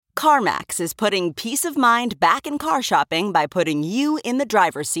CarMax is putting peace of mind back in car shopping by putting you in the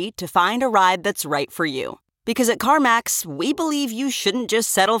driver's seat to find a ride that's right for you. Because at CarMax, we believe you shouldn't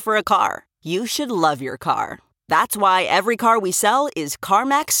just settle for a car. You should love your car. That's why every car we sell is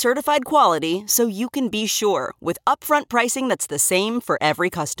CarMax certified quality, so you can be sure with upfront pricing that's the same for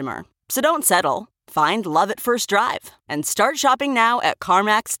every customer. So don't settle. Find love at first drive and start shopping now at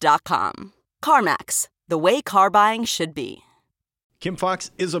CarMax.com. CarMax, the way car buying should be. Kim Foxx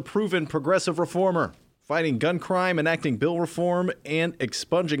is a proven progressive reformer, fighting gun crime, enacting bill reform, and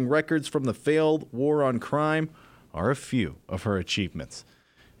expunging records from the failed war on crime are a few of her achievements.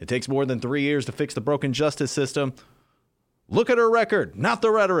 It takes more than 3 years to fix the broken justice system. Look at her record, not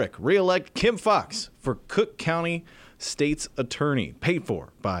the rhetoric. Re-elect Kim Foxx for Cook County State's Attorney, paid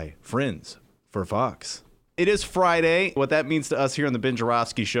for by Friends for Fox. It is Friday. What that means to us here on the Ben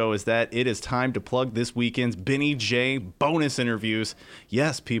Joravsky Show is that it is time to plug this weekend's Benny J bonus interviews.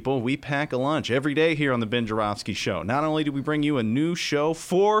 Yes, people, we pack a lunch every day here on the Ben Joravsky Show. Not only do we bring you a new show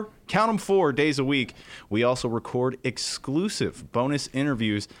count them 4 days a week, we also record exclusive bonus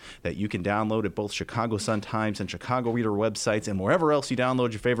interviews that you can download at both Chicago Sun-Times and Chicago Reader websites and wherever else you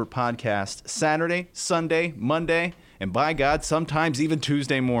download your favorite podcast Saturday, Sunday, Monday, and by God, sometimes even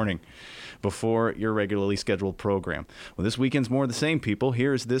Tuesday morning before your regularly scheduled program. Well, this weekend's more of the same, people.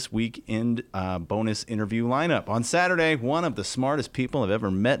 Here's this weekend bonus interview lineup. On Saturday, one of the smartest people I've ever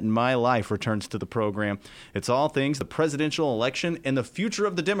met in my life returns to the program. It's all things the presidential election and the future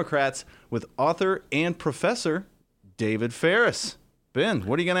of the Democrats with author and professor David Ferris. Ben,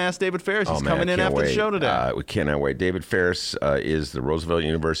 what are you going to ask David Ferris? He's coming in after the show today. We cannot wait. David Ferris is the Roosevelt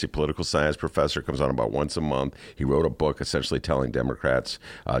University political science professor, comes on about once a month. He wrote a book essentially telling Democrats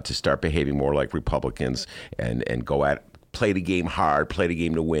to start behaving more like Republicans and play the game hard, play the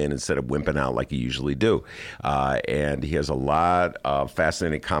game to win instead of wimping out like you usually do. And he has a lot of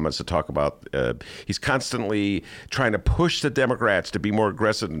fascinating comments to talk about. He's constantly trying to push the Democrats to be more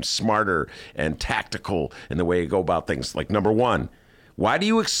aggressive and smarter and tactical in the way you go about things. Like, number one, why do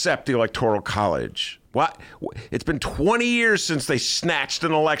you accept the Electoral College? What? It's been 20 years since they snatched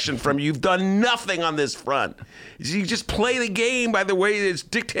an election from you. You've done nothing on this front. You just play the game by the way it's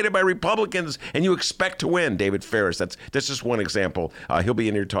dictated by Republicans, and you expect to win. David Ferris, that's just one example. He'll be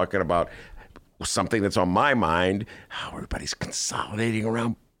in here talking about something that's on my mind, how everybody's consolidating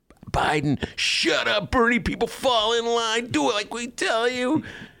around Biden. Shut up, Bernie. People fall in line. Do it like we tell you.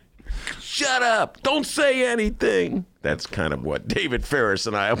 Shut up. Don't say anything. That's kind of what David Ferris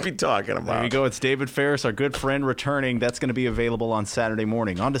and I will be talking about. There you go. It's David Ferris, our good friend, returning. That's going to be available on Saturday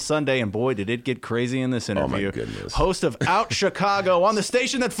morning. On to Sunday, and boy, did it get crazy in this interview. Oh, my goodness. Host of Out Chicago on the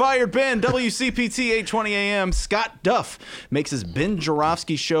station that fired Ben, WCPT 820 AM, Scott Duff makes his Ben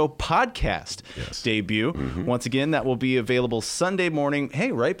Joravsky Show podcast debut. Mm-hmm. Once again, that will be available Sunday morning,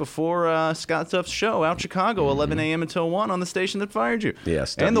 right before Scott Duff's show, Out Chicago, 11 a.m. until 1 on the station that fired you.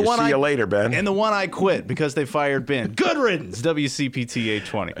 Yes. And the one see you later, Ben. And the one I quit because they fired Ben. Good riddance, WCPT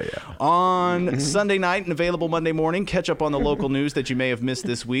 820. Yeah. On Sunday night and available Monday morning, catch up on the local news that you may have missed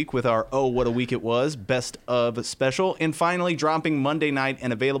this week with our Oh, What a Week It Was Best of Special. And finally, dropping Monday night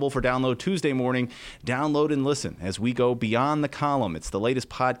and available for download Tuesday morning. Download and listen as we go beyond the column. It's the latest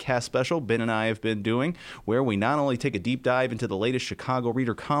podcast special Ben and I have been doing, where we not only take a deep dive into the latest Chicago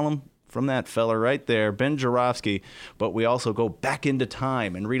Reader column from that fella right there, Ben Joravsky, but we also go back into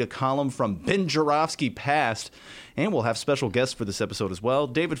time and read a column from Ben Joravsky past, and we'll have special guests for this episode as well,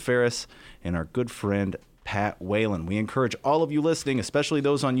 David Ferris and our good friend Pat Whalen. We encourage all of you listening, especially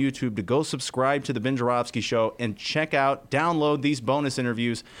those on YouTube, to go subscribe to the Ben Joravsky Show and download these bonus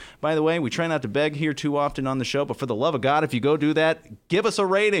interviews. By the way, we try not to beg here too often on the show, but for the love of God, if you go do that, give us a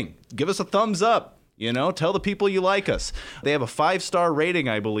rating. Give us a thumbs up. Tell the people you like us. They have a 5-star rating,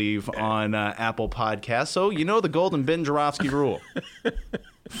 I believe, on Apple Podcasts. So, the golden Ben Joravsky rule.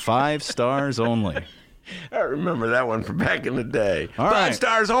 5 stars only. I remember that one from back in the day. All 5 right.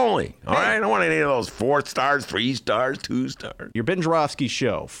 stars only. All right? I don't want any of those 4 stars, 3 stars, 2 stars. Your Ben Joravsky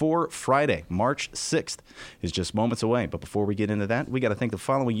Show for Friday, March 6th is just moments away. But before we get into that, we got to thank the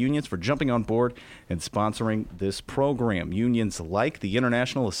following unions for jumping on board and sponsoring this program. Unions like the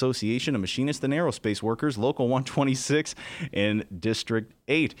International Association of Machinists and Aerospace Workers, Local 126 and District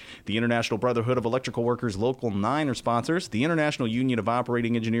 8. The International Brotherhood of Electrical Workers, Local 9 are sponsors. The International Union of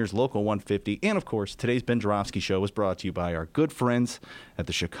Operating Engineers, Local 150. And, of course, today's Ben Joravsky Show is brought to you by our good friends at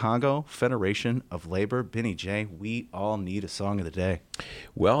the Chicago Federation of Labor. Benny J, we all need a song of the day.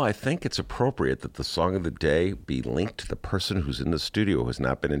 Well, I think it's appropriate that the song of the day be linked to the person who's in the studio who has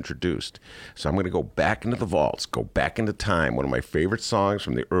not been introduced. So I'm going to go back into the vaults, go back into time. One of my favorite songs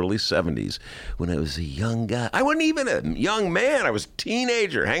from the early 70s when I was a young guy. I wasn't even a young man. I was a teenager.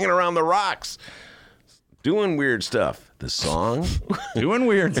 teenager hanging around the rocks, doing weird stuff. The song? Doing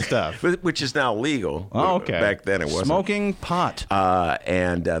weird stuff. Which is now legal. Oh, okay. Back then it wasn't. Smoking pot.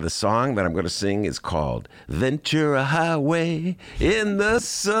 And the song that I'm going to sing is called Ventura Highway in the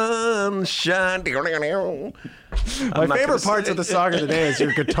Sunshine. My favorite parts of the song of the day is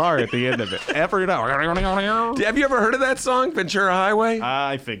your guitar at the end of it. Have you ever heard of that song, Ventura Highway?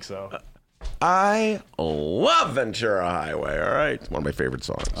 I think so. I love Ventura Highway. All right. It's one of my favorite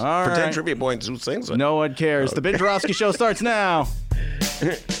songs. All Pretend right. trivia points. Who sings it? No one cares. The Ben Joravsky Show starts now.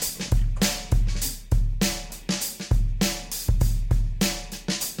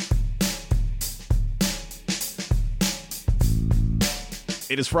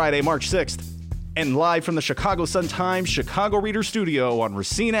 It is Friday, March 6th, and live from the Chicago Sun-Times Chicago Reader Studio on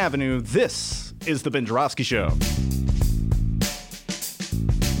Racine Avenue, this is the Ben Joravsky Show.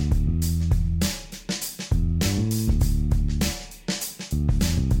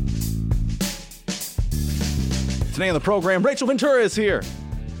 Today on the program, Rachel Ventura is here.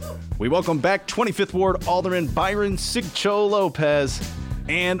 We welcome back 25th Ward Alderman Byron Sigcho Lopez,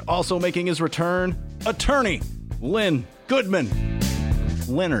 and also making his return, attorney Leonard Goodman.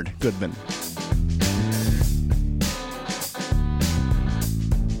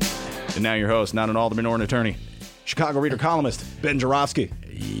 And now your host, not an alderman or an attorney, Chicago Reader columnist, Ben Joravsky.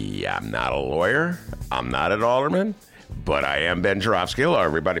 Yeah, I'm not a lawyer. I'm not an alderman. But I am Ben Joravsky. Hello,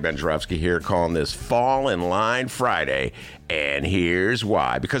 everybody. Ben Joravsky here, calling this Fall in Line Friday. And here's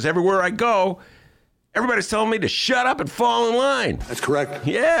why. Because everywhere I go, everybody's telling me to shut up and fall in line. That's correct.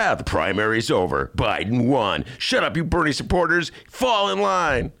 Yeah, the primary's over. Biden won. Shut up, you Bernie supporters. Fall in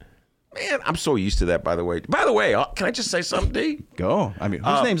line. Man, I'm so used to that, by the way. By the way, can I just say something, D? Go. I mean,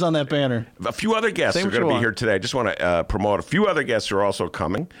 whose name's on that banner? A few other guests Say are what going you to be want. here today. I just want to promote a few other guests who are also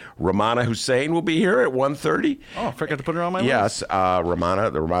coming. Rummana Hussain will be here at 1:30. Oh, I forgot to put her on my list. Yes,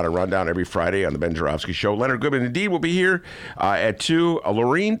 Rummana, the Rummana Rundown every Friday on the Ben Joravsky Show. Leonard Goodman, indeed, will be here at 2.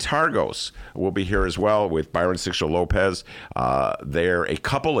 Lorene Targos will be here as well with Byron Sigcho Lopez. They're a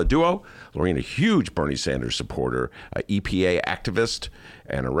couple, a duo. Lorene, a huge Bernie Sanders supporter, EPA activist,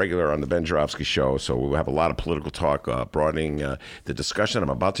 and a regular on the Ben Joravsky Show. So we'll have a lot of political talk, broadening the discussion I'm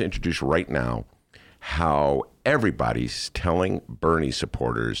about to introduce right now, how everybody's telling Bernie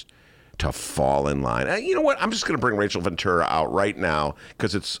supporters to fall in line. You know what? I'm just going to bring Rachel Ventura out right now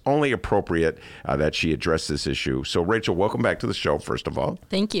because it's only appropriate that she address this issue. So, Rachel, welcome back to the show, first of all.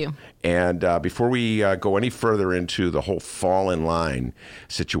 Thank you. And before we go any further into the whole fall in line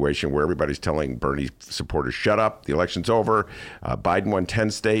situation where everybody's telling Bernie supporters, shut up, the election's over, Biden won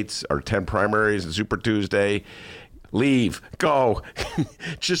 10 states or 10 primaries and Super Tuesday, leave, go,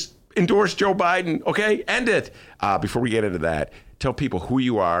 just endorse Joe Biden, okay? End it. Before we get into that, tell people who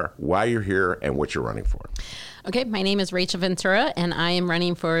you are, why you're here, and what you're running for. Okay, my name is Rachel Ventura, and I am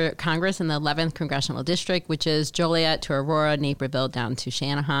running for Congress in the 11th Congressional District, which is Joliet to Aurora, Naperville, down to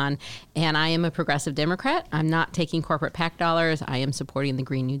Shanahan. And I am a progressive Democrat. I'm not taking corporate PAC dollars. I am supporting the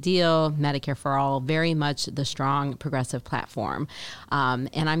Green New Deal, Medicare for All, very much the strong progressive platform. And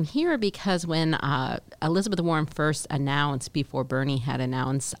I'm here because when Elizabeth Warren first announced, before Bernie had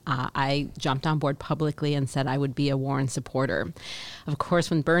announced, I jumped on board publicly and said I would be a Warren supporter. Of course,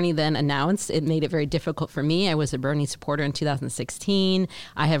 when Bernie then announced, it made it very difficult for me. I was a Bernie supporter in 2016.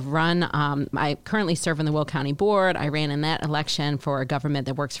 I have run, I currently serve on the Will County Board. I ran in that election for a government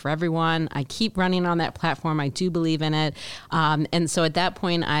that works for everyone. I keep running on that platform. I do believe in it. And so at that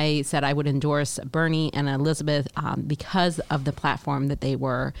point, I said I would endorse Bernie and Elizabeth because of the platform that they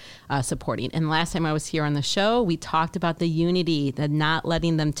were supporting. And last time I was here on the show, we talked about the unity, the not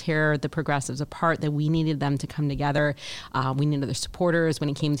letting them tear the progressives apart, that we needed them to come together. We needed their supporters when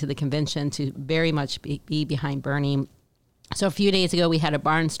it came to the convention to very much be behind Bernie. So a few days ago, we had a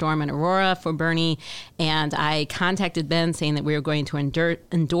barnstorm in Aurora for Bernie, and I contacted Ben saying that we were going to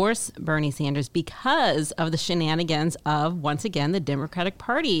endorse Bernie Sanders because of the shenanigans of, once again, the Democratic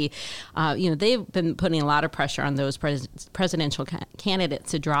Party. They've been putting a lot of pressure on those presidential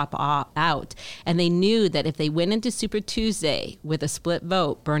candidates to drop out, and they knew that if they went into Super Tuesday with a split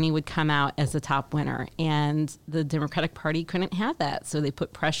vote, Bernie would come out as the top winner, and the Democratic Party couldn't have that. So they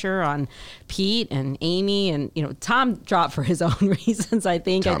put pressure on Pete and Amy, and Tom dropped for his own reasons, I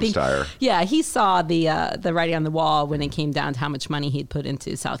think. Tom Steyer. Yeah, he saw the writing on the wall when it came down to how much money he'd put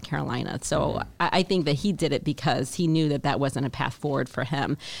into South Carolina. So I think that he did it because he knew that wasn't a path forward for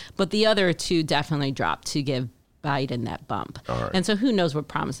him. But the other two definitely dropped to give Biden that bump. Right. And so who knows what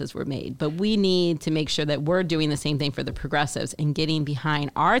promises were made. But we need to make sure that we're doing the same thing for the progressives and getting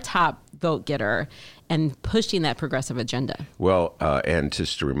behind our top vote getter and pushing that progressive agenda. Well, and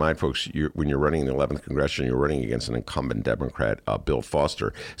just to remind folks, when you're running the 11th Congressional, you're running against an incumbent Democrat, Bill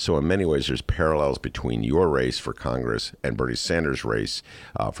Foster. So in many ways, there's parallels between your race for Congress and Bernie Sanders' race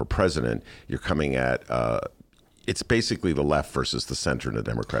for president. You're coming at it's basically the left versus the center in the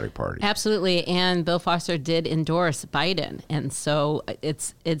Democratic Party. Absolutely. And Bill Foster did endorse Biden. And so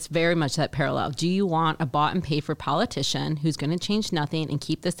it's very much that parallel. Do you want a bought and paid for politician who's going to change nothing and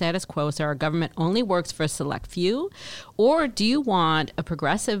keep the status quo so our government only works for a select few? Or do you want a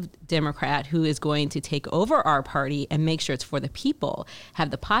progressive Democrat who is going to take over our party and make sure it's for the people, have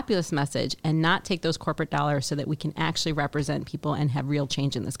the populist message, and not take those corporate dollars so that we can actually represent people and have real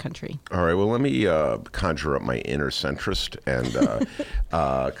change in this country? All right. Well, let me conjure up my inner centrist and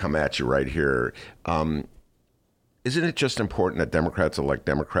come at you right here. Isn't it just important that Democrats elect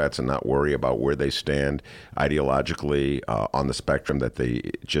Democrats and not worry about where they stand ideologically on the spectrum, that they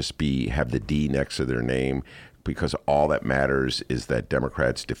just have the D next to their name? Because all that matters is that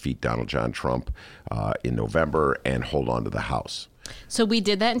Democrats defeat Donald John Trump in November and hold on to the House. So we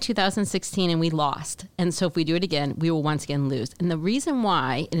did that in 2016 and we lost. And so if we do it again, we will once again lose. And the reason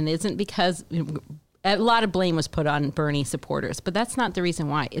why, and it isn't because a lot of blame was put on Bernie supporters, but that's not the reason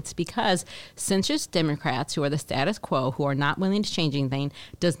why. It's because centrist Democrats who are the status quo, who are not willing to change anything,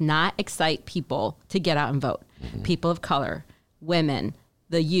 does not excite people to get out and vote. Mm-hmm. People of color, women,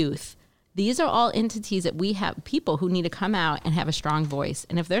 the youth. These are all entities that we have, people who need to come out and have a strong voice.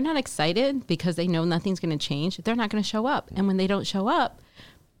 And if they're not excited because they know nothing's going to change, they're not going to show up. And when they don't show up,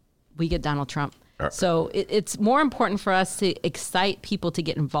 we get Donald Trump. So it's more important for us to excite people to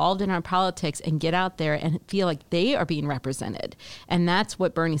get involved in our politics and get out there and feel like they are being represented. And that's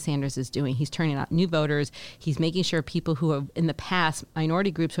what Bernie Sanders is doing. He's turning out new voters. He's making sure people who have in the past, minority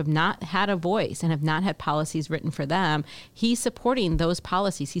groups who have not had a voice and have not had policies written for them, he's supporting those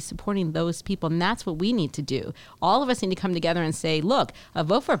policies. He's supporting those people. And that's what we need to do. All of us need to come together and say, look, a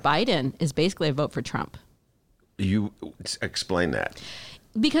vote for Biden is basically a vote for Trump. You explain that.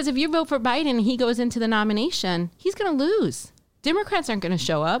 Because if you vote for Biden and he goes into the nomination, he's going to lose. Democrats aren't going to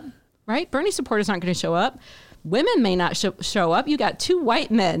show up, right? Bernie supporters aren't going to show up. Women may not show up. You got two old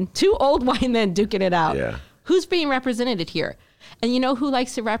white men duking it out. Yeah. Who's being represented here? And you know who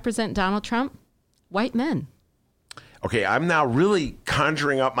likes to represent Donald Trump? White men. Okay, I'm now really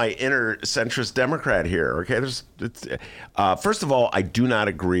conjuring up my inner centrist Democrat here. Okay, first of all, I do not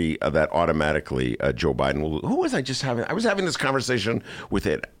agree that automatically Joe Biden will. Who was I just having? I was having this conversation with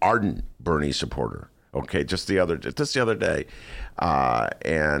an ardent Bernie supporter. Okay, just the other day,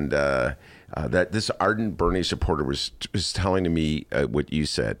 and that this ardent Bernie supporter was telling to me what you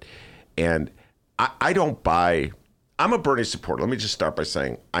said, and I don't buy. I'm a Bernie supporter. Let me just start by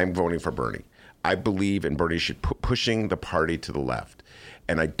saying I'm voting for Bernie. I believe in Bernie pushing the party to the left.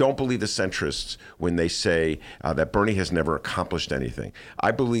 And I don't believe the centrists when they say that Bernie has never accomplished anything. I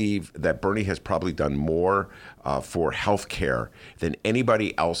believe that Bernie has probably done more for health care than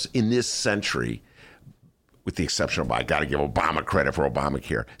anybody else in this century, with the exception of, I got to give Obama credit for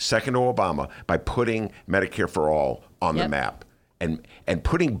Obamacare. Second to Obama, by putting Medicare for all on the map. And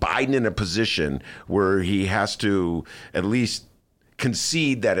putting Biden in a position where he has to at least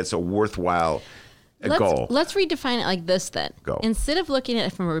concede that it's a worthwhile goal. Let's redefine it like this then. Go. Instead of looking at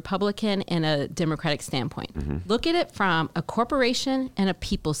it from a Republican and a Democratic standpoint, look at it from a corporation and a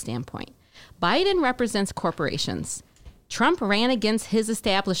people standpoint. Biden represents corporations. Trump ran against his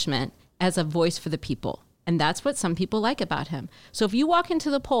establishment as a voice for the people. And that's what some people like about him. So if you walk into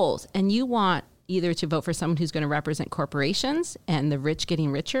the polls and you want either to vote for someone who's going to represent corporations and the rich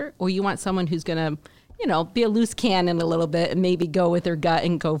getting richer, or you want someone who's going to be a loose cannon a little bit and maybe go with their gut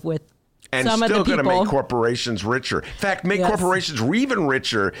and go with and some of the people. And still going to make corporations richer. In fact, make corporations even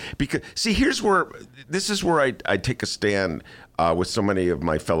richer. Because, see, this is where I take a stand with so many of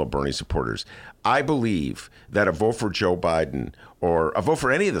my fellow Bernie supporters. I believe that a vote for Joe Biden or a vote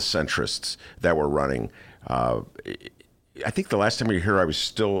for any of the centrists that were running, I think the last time we were here, I was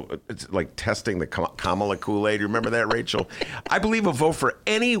still testing the Kamala Kool-Aid. You remember that, Rachel? I believe a vote for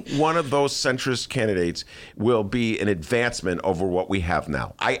any one of those centrist candidates will be an advancement over what we have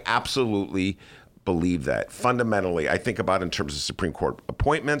now. I absolutely believe that. Fundamentally, I think about it in terms of Supreme Court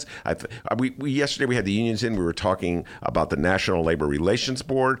appointments. Yesterday we had the unions in. We were talking about the National Labor Relations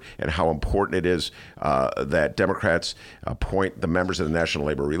Board and how important it is that Democrats appoint the members of the National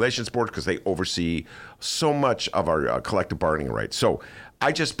Labor Relations Board because they oversee so much of our collective bargaining rights. So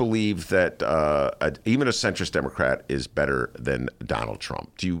I just believe that even a centrist Democrat is better than Donald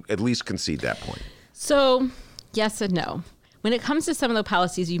Trump. Do you at least concede that point? So, yes and no. When it comes to some of the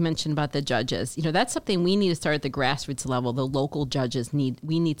policies you mentioned about the judges, that's something we need to start at the grassroots level. The local judges we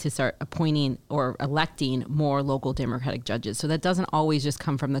need to start appointing or electing more local Democratic judges. So that doesn't always just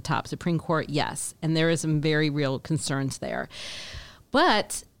come from the top. Supreme Court, yes. And there is some very real concerns there.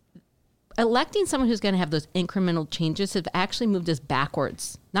 But electing someone who's going to have those incremental changes have actually moved us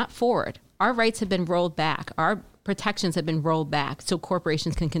backwards, not forward. Our rights have been rolled back. Our protections have been rolled back so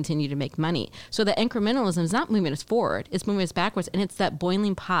corporations can continue to make money. So the incrementalism is not moving us forward, it's moving us backwards. And it's that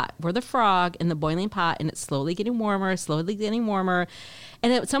boiling pot. We're the frog in the boiling pot, and it's slowly getting warmer.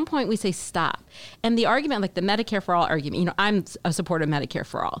 And at some point we say stop. And the argument, like the Medicare for All argument, I'm a supporter of Medicare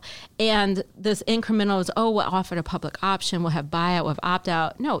for All. And this incremental is, we'll offer a public option, we'll have buyout, we'll have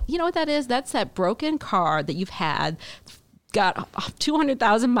opt-out. No, you know what that is? That's that broken car that you've had, got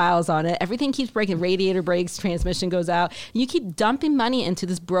 200,000 miles on it. Everything keeps breaking. Radiator breaks, transmission goes out. You keep dumping money into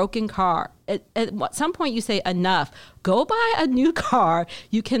this broken car. At some point you say, enough. Go buy a new car.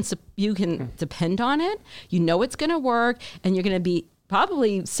 You can depend on it. You know it's going to work, and you're going to be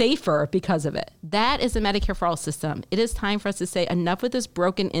probably safer because of it. That is the Medicare for All system. It is time for us to say enough with this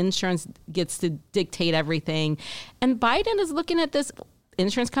broken insurance gets to dictate everything. And Biden is looking at this.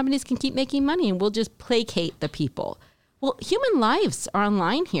 Insurance companies can keep making money, and we'll just placate the people. Well, human lives are on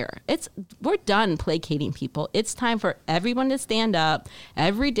line here. We're done placating people. It's time for everyone to stand up.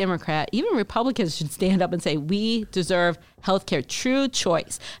 Every Democrat, even Republicans, should stand up and say, we deserve health care, true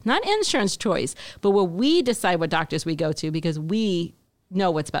choice, not insurance choice, but where we decide what doctors we go to because we know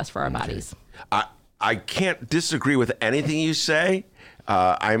what's best for our bodies. I can't disagree with anything you say.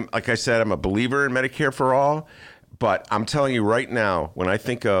 Like I said, I'm a believer in Medicare for All, but I'm telling you right now, when I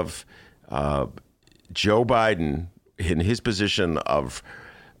think of Joe Biden in his position of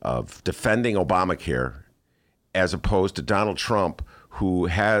defending Obamacare, as opposed to Donald Trump, who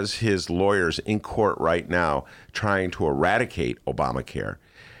has his lawyers in court right now trying to eradicate Obamacare,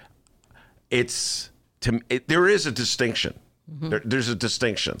 there is a distinction. Mm-hmm. There's a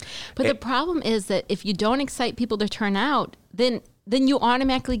distinction. But the problem is that if you don't excite people to turn out, then you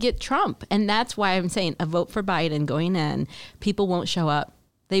automatically get Trump. And that's why I'm saying a vote for Biden going in, people won't show up.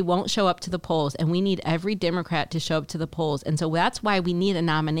 They won't show up to the polls, and we need every Democrat to show up to the polls. And so that's why we need a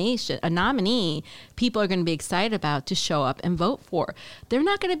nominee people are going to be excited about to show up and vote for. They're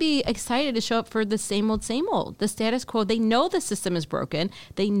not going to be excited to show up for the same old, the status quo. They know the system is broken.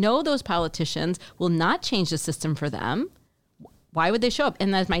 They know those politicians will not change the system for them. Why would they show up?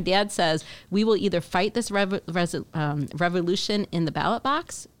 And as my dad says, we will either fight this revolution in the ballot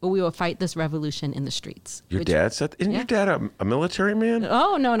box, or we will fight this revolution in the streets. Your dad said, isn't your dad a military man?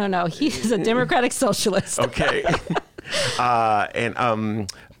 Oh, no. He's a democratic socialist. Okay. But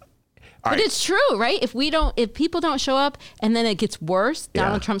it's true, right? If people don't show up and then it gets worse,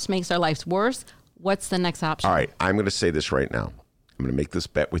 Donald Trump makes our lives worse, what's the next option? All right. I'm going to say this right now. I'm going to make this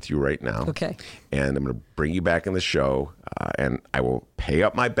bet with you right now. Okay. And I'm going to bring you back in the show, and I will pay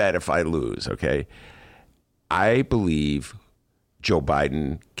up my bet if I lose, okay? I believe Joe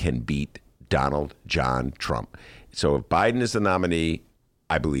Biden can beat Donald John Trump. So if Biden is the nominee,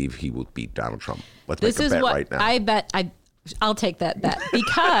 I believe he will beat Donald Trump. Let's make a bet right now. I bet I'll take that bet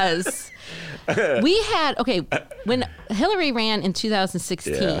because we had, when Hillary ran in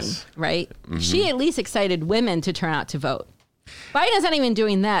 2016, right? Mm-hmm. She at least excited women to turn out to vote. Biden's not even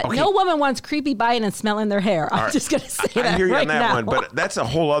doing that. Okay. No woman wants creepy Biden smelling their hair. I'm just going to say that. I hear you right on that now. one, but that's a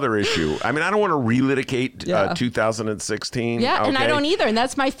whole other issue. I mean, I don't want to relitigate 2016. Yeah, and I don't either, and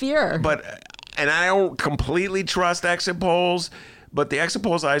that's my fear. And I don't completely trust exit polls, but the exit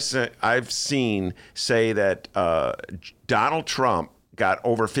polls I've seen say that Donald Trump got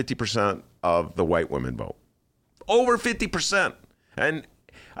over 50% of the white women vote. Over 50%. And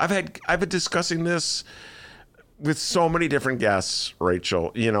I've been discussing this with so many different guests,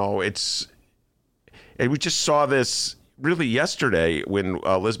 Rachel. And we just saw this really yesterday when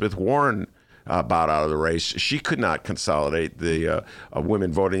Elizabeth Warren bowed out of the race. She could not consolidate the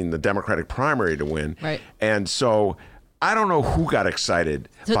women voting in the Democratic primary to win. Right. And so I don't know who got excited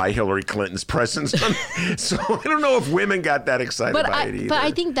by Hillary Clinton's presence. So I don't know if women got that excited by it either. But I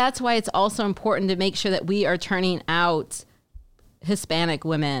think that's why it's also important to make sure that we are turning out Hispanic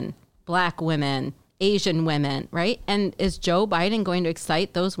women, Black women, Asian women, right? And is Joe Biden going to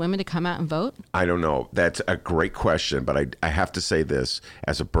excite those women to come out and vote? I don't know. That's a great question, but I have to say this.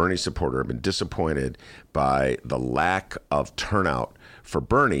 As a Bernie supporter, I've been disappointed by the lack of turnout for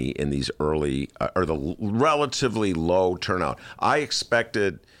Bernie in these early, or the relatively low turnout. I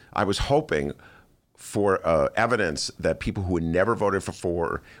was hoping for evidence that people who had never voted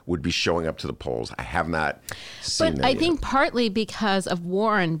for would be showing up to the polls. I have not seen that I yet. think partly because of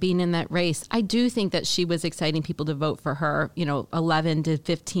Warren being in that race, I do think that she was exciting people to vote for her, 11 to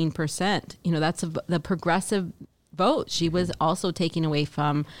 15%. That's the progressive vote. She was also taking away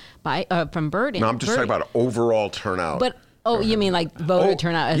from Biden. No, I'm just talking about overall turnout. But you mean like voter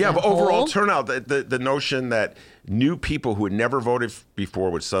turnout? Yeah, but overall whole? turnout. The notion that new people who had never voted before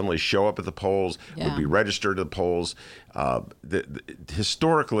would suddenly show up at the polls, would be registered at the polls.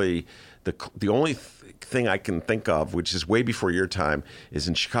 Historically, the only thing I can think of, which is way before your time, is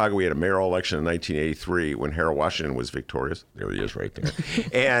in Chicago we had a mayoral election in 1983 when Harold Washington was victorious. There he is right there.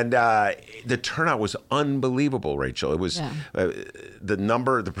 And the turnout was unbelievable, Rachel. It was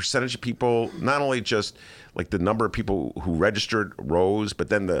the percentage of people, not only just like the number of people who registered rose, but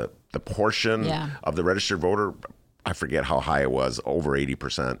then the portion of the registered voter, I forget how high it was, over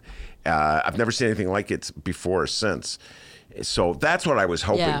 80%. I've never seen anything like it before or since. So that's what I was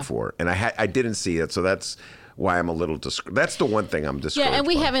hoping for, and I didn't see it. So that's why I'm a little that's the one thing I'm discouraged. Yeah, and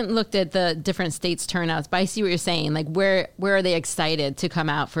we haven't looked at the different states' turnouts, but I see what you're saying. Like, where are they excited to come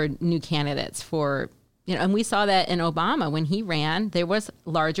out for new candidates for? And we saw that in Obama when he ran. There was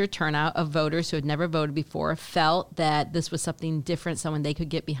larger turnout of voters who had never voted before, felt that this was something different, someone they could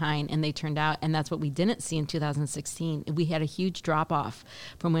get behind, and they turned out. And that's what we didn't see in 2016. We had a huge drop off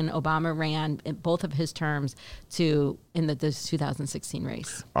from when Obama ran in both of his terms to in the 2016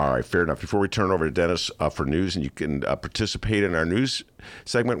 race. All right, fair enough. Before we turn over to Dennis for news, and you can participate in our news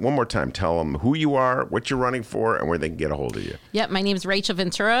segment, one more time, tell them who you are, what you're running for, and where they can get a hold of you. Yep, my name is Rachel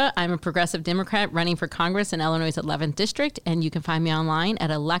Ventura. I'm a progressive Democrat running for Congress in Illinois' 11th District, and you can find me online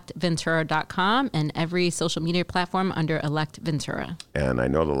at electventura.com and every social media platform under Elect Ventura. And I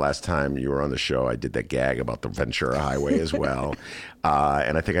know the last time you were on the show, I did that gag about the Ventura Highway as well.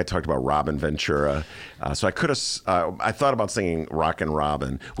 And I think I talked about Robin Ventura. So I could have, I thought about singing Rockin'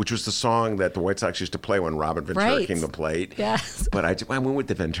 Robin, which was the song that the White Sox used to play when Robin Ventura came to plate. Yes. But I went with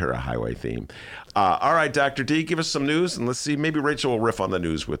the Ventura Highway theme. All right, Dr. D, give us some news, and let's see, maybe Rachel will riff on the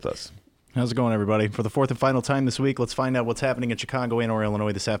news with us. How's it going, everybody? For the fourth and final time this week, let's find out what's happening in Chicago and or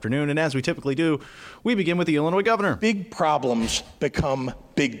Illinois this afternoon. And as we typically do, we begin with the Illinois governor. Big problems become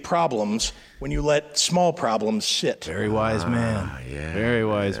big problems when you let small problems sit. Very wise man. Very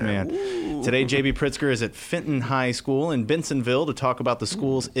wise man. Today, J.B. Pritzker is at Fenton High School in Bensonville to talk about the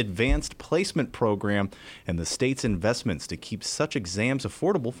school's advanced placement program and the state's investments to keep such exams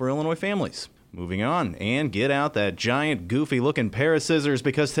affordable for Illinois families. Moving on, and get out that giant, goofy-looking pair of scissors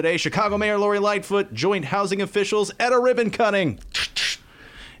because today, Chicago Mayor Lori Lightfoot joined housing officials at a ribbon cutting.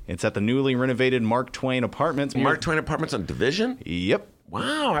 It's at the newly renovated Mark Twain Apartments. Mark Twain Apartments on Division? Yep.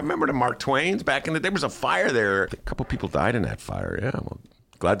 Wow, I remember the Mark Twains back in the day. There was a fire there. A couple people died in that fire. Yeah, well,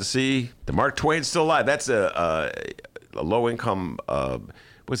 glad to see the Mark Twain's still alive. That's a low-income,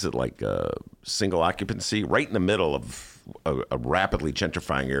 what's it, like single occupancy, right in the middle of a rapidly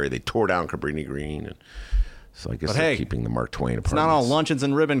gentrifying area. They tore down Cabrini Green, and so I guess they're keeping the Mark Twain apartments. It's not all luncheons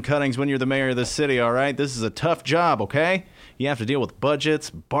and ribbon cuttings when you're the mayor of the city, all right? This is a tough job, okay? You have to deal with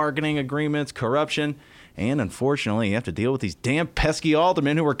budgets, bargaining agreements, corruption, and unfortunately, you have to deal with these damn pesky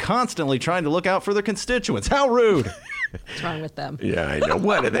aldermen who are constantly trying to look out for their constituents. How rude! What's wrong with them? Yeah, I know.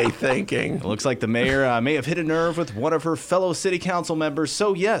 What are they thinking? It looks like the mayor may have hit a nerve with one of her fellow city council members.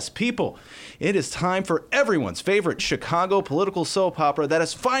 So yes, people, it is time for everyone's favorite Chicago political soap opera that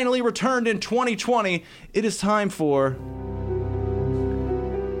has finally returned in 2020. It is time for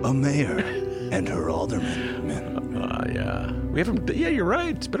A Mayor and Her Aldermen. Yeah. We haven't. Yeah, you're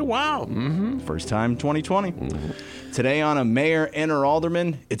right. It's been a while. Mm-hmm. First time 2020. Today on A Mayor and Her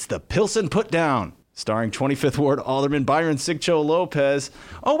Aldermen, it's the Pilsen Put Down. Starring 25th Ward Alderman Byron Sigcho Lopez.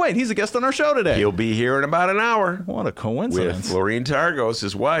 Oh, wait, he's a guest on our show today. He'll be here in about an hour. What a coincidence. With Laureen Targos,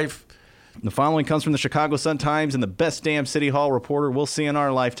 his wife. The following comes from the Chicago Sun-Times and the best damn City Hall reporter we'll see in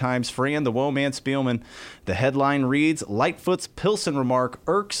our lifetimes, Fran the Woman Spielman. The headline reads, Lightfoot's Pilsen remark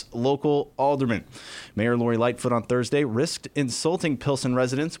irks local aldermen. Mayor Lori Lightfoot on Thursday risked insulting Pilsen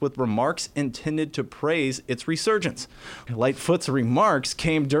residents with remarks intended to praise its resurgence. Lightfoot's remarks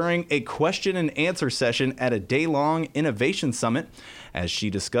came during a question and answer session at a day-long innovation summit as she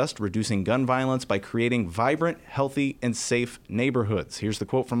discussed reducing gun violence by creating vibrant, healthy, and safe neighborhoods. Here's the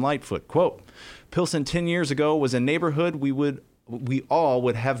quote from Lightfoot, quote, Pilsen 10 years ago was a neighborhood we all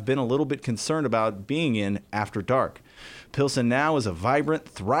would have been a little bit concerned about being in after dark. Pilsen now is a vibrant,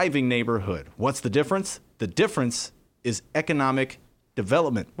 thriving neighborhood. What's the difference? The difference is economic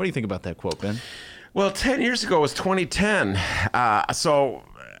development. What do you think about that quote, Ben? Well, 10 years ago was 2010.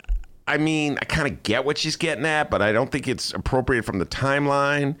 I mean, I kind of get what she's getting at, but I don't think it's appropriate from the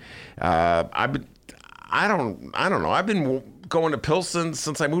timeline. I don't know. I've been going to Pilsen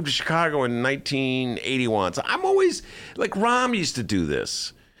since I moved to Chicago in 1981. So I'm always like Rom used to do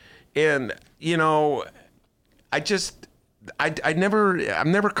this, and I'm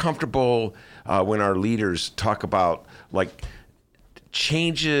never comfortable when our leaders talk about like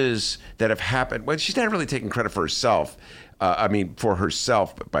changes that have happened. Well, she's not really taking credit for herself. For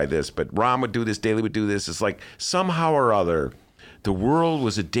herself by this, but Rom would do this, Daley would do this. It's like somehow or other, the world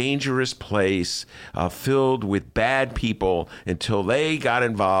was a dangerous place filled with bad people until they got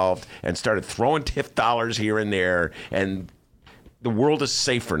involved and started throwing TIF dollars here and there, and the world is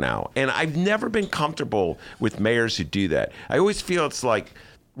safer now. And I've never been comfortable with mayors who do that. I always feel it's like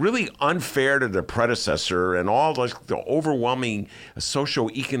really unfair to the predecessor and all the overwhelming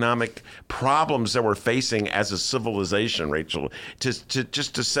socioeconomic problems that we're facing as a civilization, Rachel, to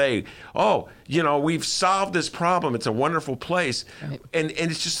say, we've solved this problem. It's a wonderful place. Right. And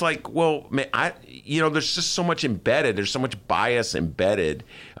it's just like, well, there's just so much embedded. There's so much bias embedded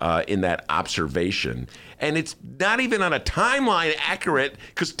in that observation. And it's not even on a timeline accurate,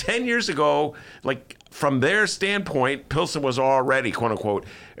 because 10 years ago, like, from their standpoint, Pilsen was already, quote unquote,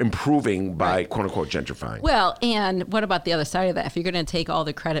 improving by, quote unquote, gentrifying. Well, and what about the other side of that? If you're going to take all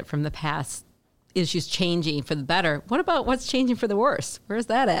the credit from the past issues changing for the better, what about what's changing for the worse? Where's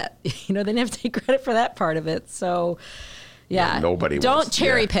that at? They didn't have to take credit for that part of it. So, yeah, nobody. Don't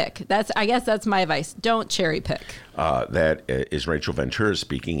cherry pick. I guess that's my advice. Don't cherry pick. That is Rachel Ventura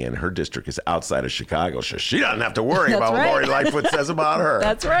speaking, and her district is outside of Chicago, so she doesn't have to worry about what Lori Lightfoot says about her.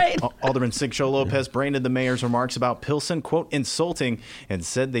 That's right. Alderman Sigcho Lopez branded the mayor's remarks about Pilsen, quote, insulting, and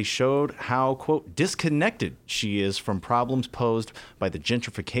said they showed how, quote, disconnected she is from problems posed by the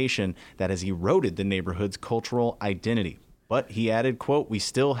gentrification that has eroded the neighborhood's cultural identity. But he added, quote, we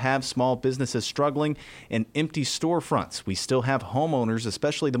still have small businesses struggling and empty storefronts. We still have homeowners,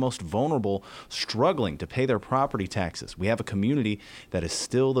 especially the most vulnerable, struggling to pay their property taxes. We have a community that is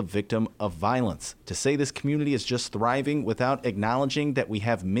still the victim of violence. To say this community is just thriving without acknowledging that we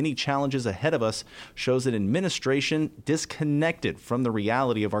have many challenges ahead of us shows an administration disconnected from the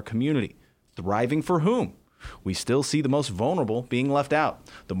reality of our community. Thriving for whom? We still see the most vulnerable being left out,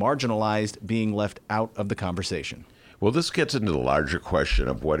 the marginalized being left out of the conversation. Well, this gets into the larger question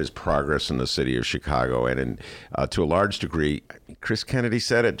of what is progress in the city of Chicago. And to a large degree, Chris Kennedy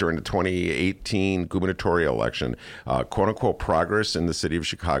said it during the 2018 gubernatorial election, quote unquote, progress in the city of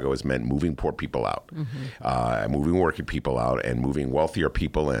Chicago has meant moving poor people out, moving working people out, and moving wealthier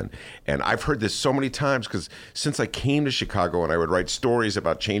people in. And I've heard this so many times because since I came to Chicago and I would write stories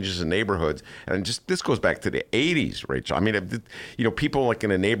about changes in neighborhoods, and this goes back to the 80s, Rachel. I mean, people like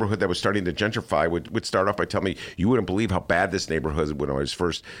in a neighborhood that was starting to gentrify would start off by telling me, you wouldn't believe how bad this neighborhood was when I was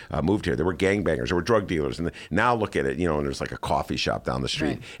first moved here. There were gangbangers, there were drug dealers, and now look at it, and there's like a coffee shop down the street.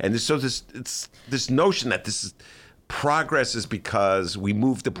 Right. And it's this notion that this is progress is because we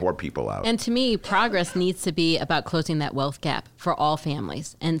move the poor people out. And to me, progress needs to be about closing that wealth gap for all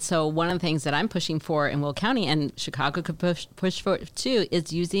families. And so one of the things that I'm pushing for in Will County, and Chicago could push for it too,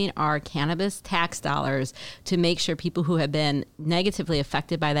 is using our cannabis tax dollars to make sure people who have been negatively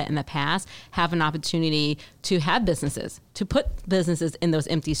affected by that in the past have an opportunity to have businesses, to put businesses in those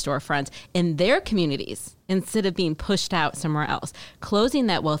empty storefronts in their communities instead of being pushed out somewhere else. Closing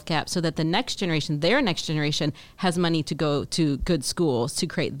that wealth gap so that the next generation, their next generation, has money to go to good schools, to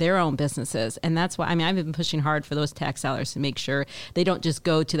create their own businesses. And that's why, I've been pushing hard for those tax dollars to make sure they don't just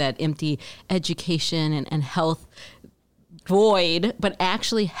go to that empty education and health void, but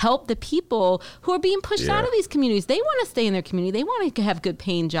actually help the people who are being pushed out of these communities. They want to stay in their community. They want to have good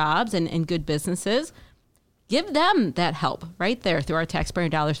paying jobs and good businesses. Give them that help right there through our taxpayer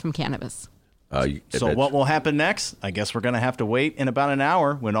dollars from cannabis. So what will happen next? I guess we're going to have to wait in about an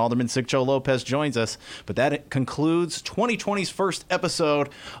hour when Alderman Sigcho Lopez joins us. But that concludes 2020's first episode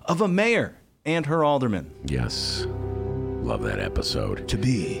of A Mayor and Her Alderman. Yes. Love that episode. To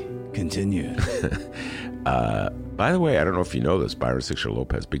be continued. By the way, I don't know if you know this, Byron Sigcho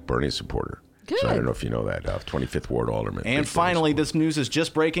Lopez, big Bernie supporter. Good. So I don't know if you know that. 25th Ward Alderman. And finally, this news is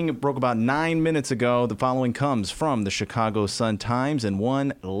just breaking. It broke about 9 minutes ago. The following comes from the Chicago Sun-Times, and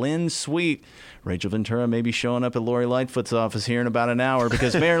one Lynn Sweet. Rachel Ventura may be showing up at Lori Lightfoot's office here in about an hour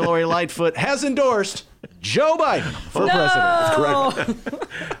because Mayor Lori Lightfoot has endorsed Joe Biden for president.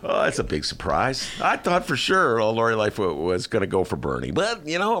 Correct. Oh, that's a big surprise. I thought for sure Lori Lightfoot was going to go for Bernie, but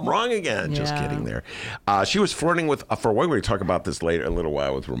I'm wrong again. Just kidding there. She was flirting with, for a while, we're going to talk about this later in a little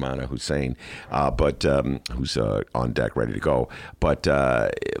while with Rummana Hussain, but who's on deck ready to go. But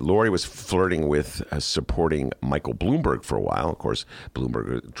Lori was flirting with supporting Michael Bloomberg for a while. Of course,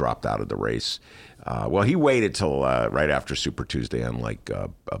 Bloomberg dropped out of the race. Well, he waited till right after Super Tuesday, unlike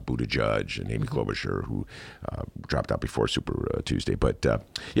Buttigieg and Amy Klobuchar, who dropped out before Super Tuesday. But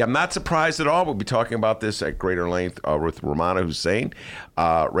yeah, I'm not surprised at all. We'll be talking about this at greater length with Rummana Hussain.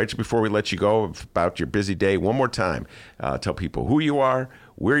 Rachel, before we let you go about your busy day, one more time, tell people who you are,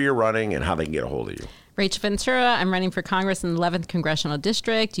 where you're running, and how they can get a hold of you. Rachel Ventura. I'm running for Congress in the 11th Congressional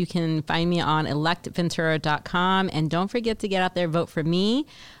District. You can find me on electventura.com. And don't forget to get out there, vote for me,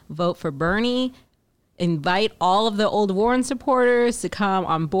 vote for Bernie. Invite all of the old Warren supporters to come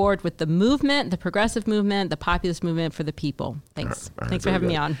on board with the movement, the progressive movement, the populist movement for the people. Thanks. All right, Thanks for having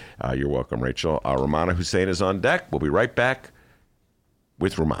me on. You're welcome, Rachel. Rummana Hussain is on deck. We'll be right back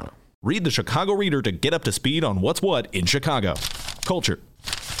with Rummana. Read the Chicago Reader to get up to speed on what's what in Chicago. Culture,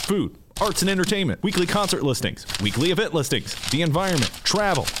 food, arts and entertainment, weekly concert listings, weekly event listings, the environment,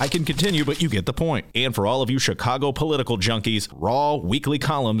 travel. I can continue, but you get the point. And for all of you Chicago political junkies, raw weekly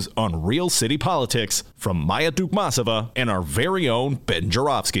columns on real city politics from Maya Dukmasova and our very own Ben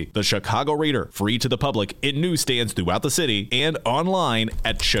Jarofsky. The Chicago Reader, free to the public in newsstands throughout the city and online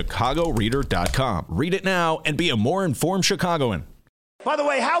at chicagoreader.com. Read it now and be a more informed Chicagoan. By the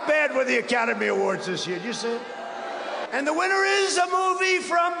way, how bad were the Academy Awards this year? Did you see it? And the winner is a movie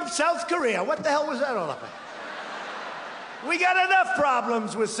from South Korea. What the hell was that all about? We got enough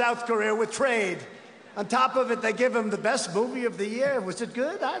problems with South Korea with trade. On top of it, they give him the best movie of the year. Was it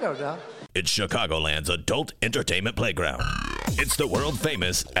good? I don't know. It's Chicagoland's adult entertainment playground. It's the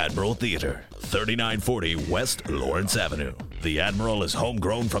world-famous Admiral Theater, 3940 West Lawrence Avenue. The Admiral is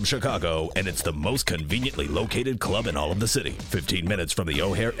homegrown from Chicago, and it's the most conveniently located club in all of the city. 15 minutes from the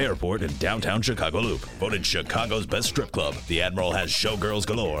O'Hare Airport in downtown Chicago Loop. Voted Chicago's best strip club, the Admiral has showgirls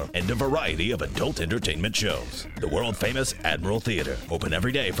galore and a variety of adult entertainment shows. The world-famous Admiral Theater, open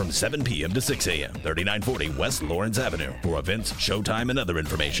every day from 7 p.m. to 6 a.m. 3940 West Lawrence Avenue. For events, showtime, and other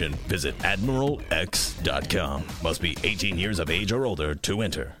information, visit AdmiralX.com. Must be 18 years of age or older to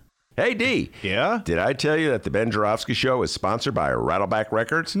enter. Hey, D. Yeah? Did I tell you that the Ben Jarofsky Show is sponsored by Rattleback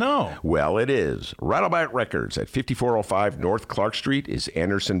Records? No. Well, it is. Rattleback Records at 5405 North Clark Street is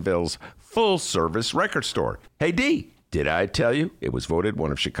Andersonville's full-service record store. Hey, D. Did I tell you it was voted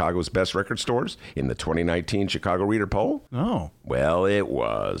one of Chicago's best record stores in the 2019 Chicago Reader poll? Oh. Well, it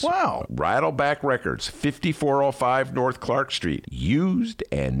was. Wow. Rattleback Records, 5405 North Clark Street. Used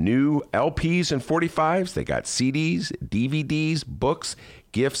and new LPs and 45s. They got CDs, DVDs, books,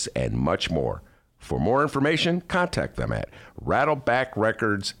 gifts, and much more. For more information, contact them at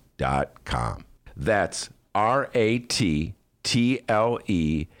rattlebackrecords.com. That's RATTLEBACK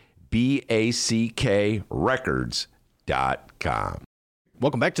records.com.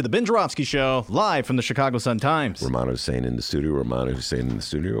 Welcome back to the Ben Jarofsky Show, live from the Chicago Sun-Times. Rummana Hussain in the studio. Rummana Hussain in the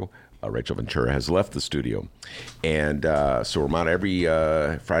studio. Rachel Ventura has left the studio. And so Rummana, every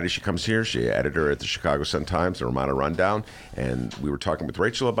Friday she comes here. She's editor at the Chicago Sun-Times, the Rummana Rundown. And we were talking with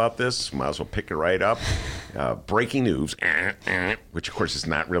Rachel about this. Might as well pick it right up. Breaking news, which of course is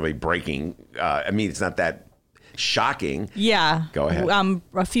not really breaking. I mean, it's not that shocking. Yeah. Go ahead.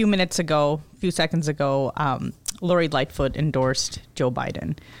 A few seconds ago, Lori Lightfoot endorsed Joe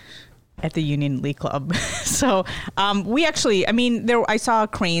Biden at the Union League Club. So we actually, I saw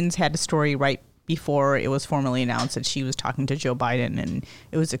Cranes had a story right before it was formally announced that she was talking to Joe Biden, and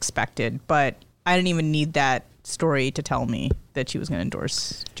it was expected. But I didn't even need that story to tell me that she was going to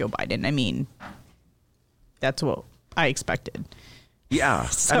endorse Joe Biden. I mean, that's what I expected. Yeah.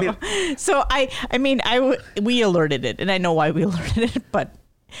 We alerted it, and I know why we alerted it, but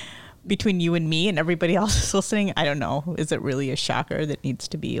between you and me and everybody else listening, I don't know. Is it really a shocker that needs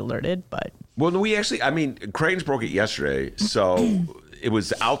to be alerted? But well, we actually, Cranes broke it yesterday, so it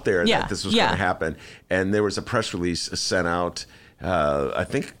was out there that this was going to happen, and there was a press release sent out. I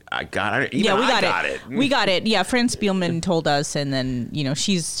think I got it. We got it. Yeah, Fran Spielman told us, and then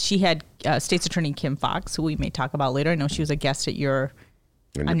she had State's Attorney Kim Fox, who we may talk about later. I know she was a guest at your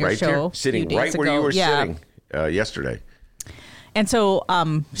show, here, sitting right where you were sitting yesterday. And so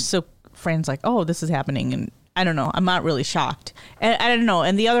Fran's like, "Oh, this is happening," and I don't know. I'm not really shocked, and I don't know.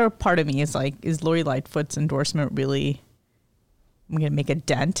 And the other part of me is like, is Lori Lightfoot's endorsement really going to make a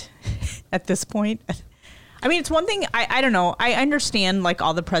dent at this point? I mean, it's one thing. I don't know. I understand like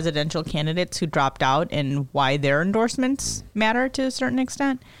all the presidential candidates who dropped out and why their endorsements matter to a certain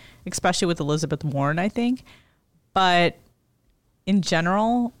extent, especially with Elizabeth Warren, I think. But in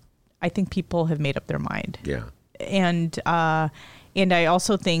general, I think people have made up their mind. Yeah. And I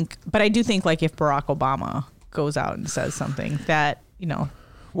also think, but I do think like if Barack Obama goes out and says something that,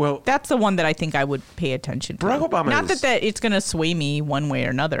 well, that's the one that I think I would pay attention to. Barack Obama Not that it's going to sway me one way or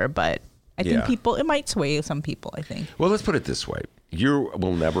another, but I think Yeah. it might sway some people, I think. Well, let's put it this way. You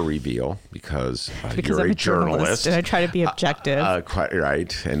will never reveal because you're I'm a journalist. and I try to be objective. Quite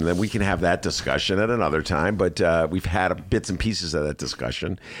right. And then we can have that discussion at another time. But we've had bits and pieces of that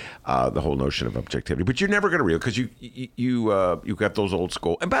discussion, the whole notion of objectivity. But you're never going to reveal because you got those old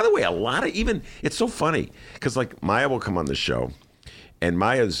school. And by the way, a lot of even, it's so funny because like Maya will come on the show and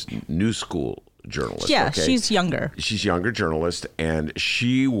Maya's new school journalist. Yeah, okay? she's younger. She's younger journalist, and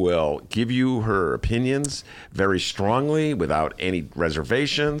she will give you her opinions very strongly without any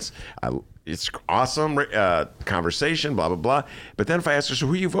reservations. It's awesome conversation, blah, blah, blah. But then if I ask her, so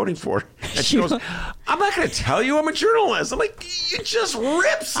who are you voting for? And she goes, I'm not going to tell you. I'm a journalist. I'm like, you just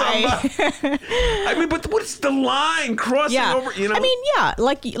rip somebody. I mean, but what's the line crossing over? You know? I mean, yeah,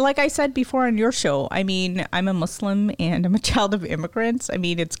 like I said before on your show, I mean, I'm a Muslim and I'm a child of immigrants. I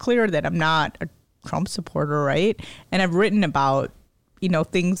mean, it's clear that I'm not a Trump supporter, right? And I've written about,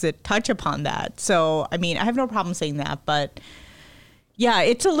 things that touch upon that. So, I mean, I have no problem saying that, but yeah,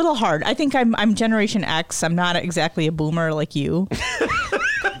 it's a little hard. I think I'm Generation X. I'm not exactly a boomer like you.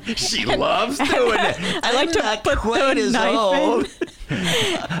 She loves doing it. I like to put the knife in.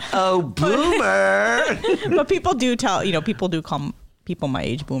 Oh, boomer. But people do call people my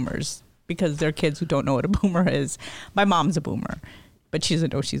age boomers because they're kids who don't know what a boomer is. My mom's a boomer. But she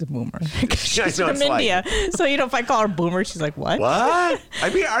doesn't know she's a boomer. She's from India. So, if I call her boomer, she's like, what? What? I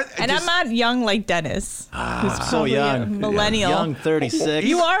mean, I'm not young like Dennis. Who's so young. A millennial. Young 36.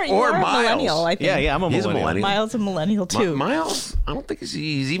 You are a Miles. millennial, I think. Yeah, I'm a He's millennial. a millennial. Miles a millennial, too. Miles? I don't think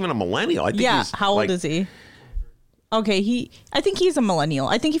he's even a millennial. I think he's how old is he? Okay, I think he's a millennial.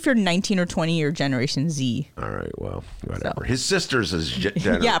 I think if you're 19 or 20, you're Generation Z. All right, well, whatever. So. His sister's is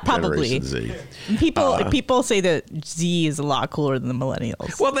probably. Generation Z. People say that Z is a lot cooler than the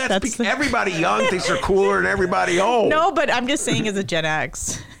millennials. Well, that's everybody young thinks they're cooler than everybody old. No, but I'm just saying as a Gen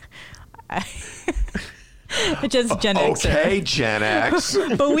X. Just Gen X. Okay, Gen X.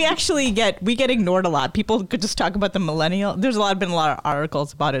 But we get ignored a lot. People could just talk about the millennial. There's been a lot of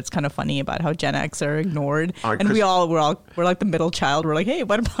articles about it. It's kind of funny about how Gen X are ignored, and we're like the middle child. We're like, hey,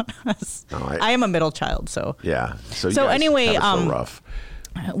 what about us? I am a middle child, so yeah. So anyway, so rough.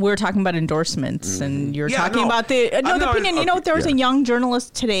 We're talking about endorsements, and you're talking about the opinion. There was a young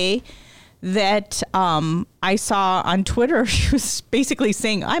journalist today that I saw on Twitter. She was basically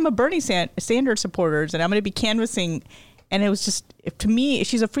saying, I'm a Bernie Sanders supporter and I'm going to be canvassing. And it was just, to me,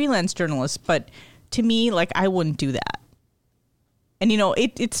 she's a freelance journalist, but to me, like, I wouldn't do that. And,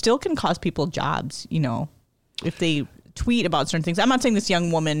 it still can cost people jobs, if they tweet about certain things. I'm not saying this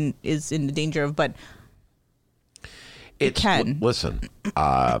young woman is in danger of, but it can. Listen,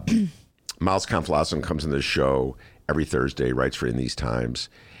 Miles Conflassen comes in this show every Thursday, writes for In These Times.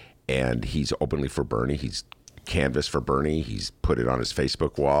 And he's openly for Bernie. He's canvassed for Bernie. He's put it on his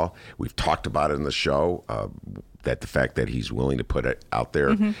Facebook wall. We've talked about it in the show, that the fact that he's willing to put it out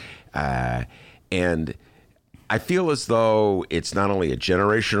there. Mm-hmm. And I feel as though it's not only a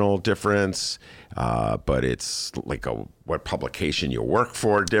generational difference, but it's like what publication you work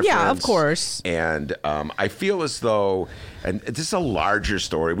for difference. Yeah, of course. And I feel as though, and this is a larger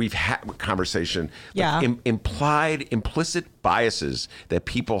story, we've had a conversation, implicit biases that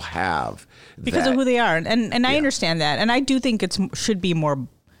people have. Because of who they are. And I understand that. And I do think should be more,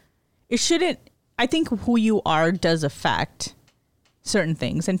 I think who you are does affect certain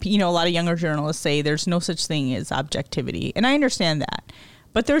things. And, a lot of younger journalists say there's no such thing as objectivity. And I understand that.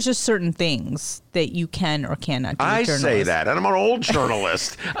 But there's just certain things that you can or cannot do. I say that, and I'm an old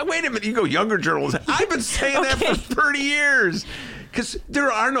journalist. Wait a minute, you go younger journalist. I've been saying that for 30 years. Because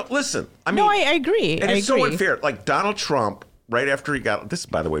there are no, listen, I mean. No, I agree. And it's so unfair. Like Donald Trump, right after he got, this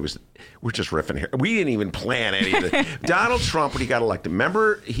by the way we're just riffing here. We didn't even plan any of this. Donald Trump, when he got elected,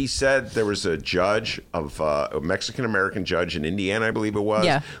 remember he said there was a judge a Mexican-American judge in Indiana, I believe it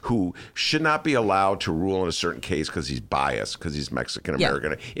was, who should not be allowed to rule in a certain case because he's biased, because he's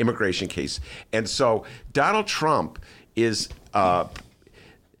Mexican-American, immigration case. And so Donald Trump is, like,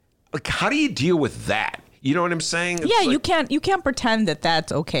 how do you deal with that? You know what I'm saying? It's you can't pretend that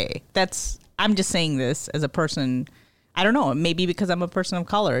that's okay. I'm just saying this as a person. I don't know, maybe because I'm a person of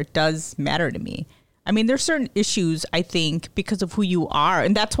color, it does matter to me. I mean, there's certain issues, I think, because of who you are.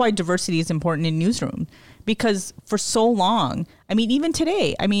 And that's why diversity is important in newsroom. Because for so long, I mean, even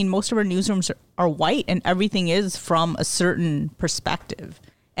today, I mean, most of our newsrooms are white and everything is from a certain perspective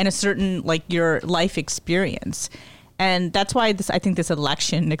and a certain, like, your life experience. And that's why I think this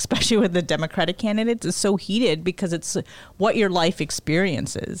election, especially with the Democratic candidates, is so heated because it's what your life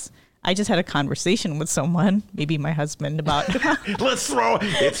experience is. I just had a conversation with someone, maybe my husband, about... Let's throw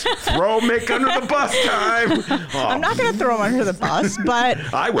Mick under the bus time. I'm not going to throw him under the bus, but...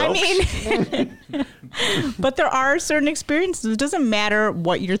 I will. I mean, But there are certain experiences. It doesn't matter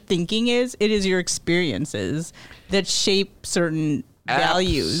what your thinking is. It is your experiences that shape certain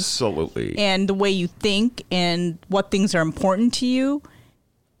values. Absolutely. And the way you think and what things are important to you.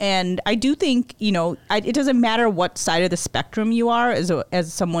 And I do think, it doesn't matter what side of the spectrum you are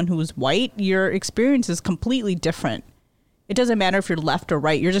as someone who's white. Your experience is completely different. It doesn't matter if you're left or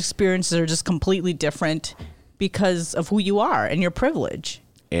right. Your experiences are just completely different because of who you are and your privilege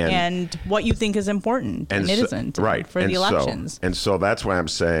and what you think is important and it isn't right. for the elections. So that's why I'm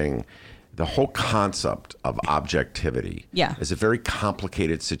saying the whole concept of objectivity is a very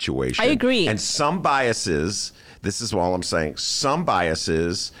complicated situation. I agree. And some biases, this is all I'm saying, some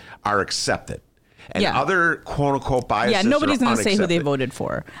biases are accepted. And other quote unquote biases. Yeah, nobody's going to say who they voted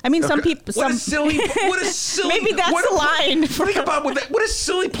for. I mean, some people. What a silly. Maybe that's the line. Think about what a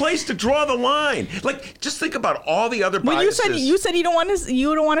silly place to draw the line. Like, just think about all the other biases. Well, you said you don't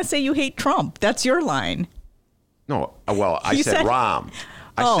want to say you hate Trump. That's your line. No, well, I said Rahm.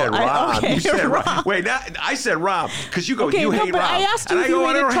 I said Rahm. Okay, you said Rahm. Wait, I said Rahm because you go, you hate but Rahm. I asked you and if I go, you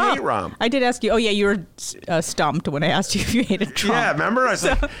I don't Trump. hate Rahm. I did ask you. Oh, yeah, you were stumped when I asked you if you hated Trump. Yeah, remember? I was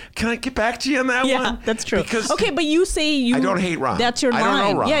like, can I get back to you on that one? Yeah, that's true. Because but you say I don't hate Rahm. That's your line. I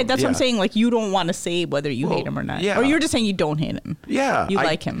don't know Rahm. Yeah, that's what I'm saying. Like, you don't want to say whether you hate him or not. Yeah. Or you're just saying you don't hate him. Yeah. You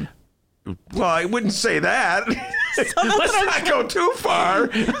like him. Well, I wouldn't say that. Let's not go too far.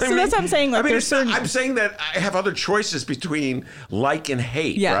 That's what I'm saying. Like, I'm saying that I have other choices between like and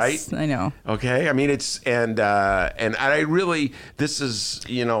hate, yes, right? I know. Okay, I mean it's and I really this is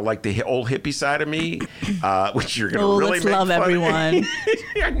like the old hippie side of me, which you're gonna really let's make love fun everyone.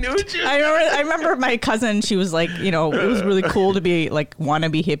 I knew it. I remember my cousin. She was like, it was really cool to be like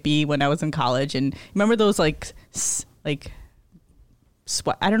wannabe hippie when I was in college. And remember those like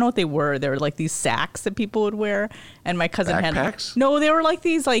I don't know what they were. They were like these sacks that people would wear. And my cousin Backpacks? No, they were like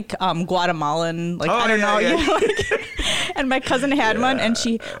these like Guatemalan, like I don't know. Yeah. And my cousin had one, and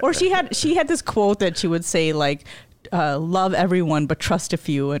she had this quote that she would say like, love everyone but trust a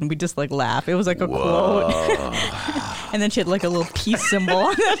few, and we just like laugh. It was like a quote. And then she had like a little peace symbol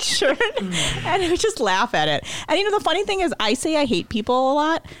on that shirt, and we just laugh at it. And the funny thing is, I say I hate people a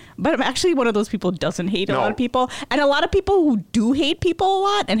lot, but I'm actually one of those people who doesn't hate a lot of people. And a lot of people who do hate people a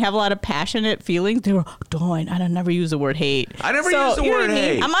lot and have a lot of passionate feelings, they're I don't never use the word hate. I never use the word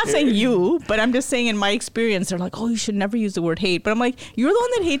hate. I'm not saying you, but I'm just saying in my experience, they're like, oh, you should never use the word hate. But I'm like, you're the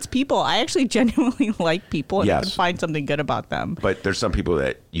one that hates people. I actually genuinely like people and I can find something good about them. But there's some people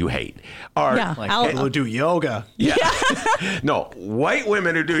that you hate. Like people who do yoga. Yeah. No, white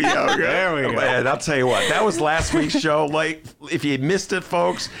women who do yoga. There we go. And I'll tell you what, that was last week's show. Like, if you missed it,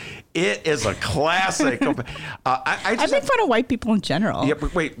 folks, it is a classic. I make fun of white people in general. Yeah,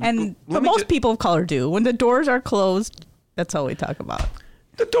 but wait. But most people of color do. When the doors are closed, that's all we talk about.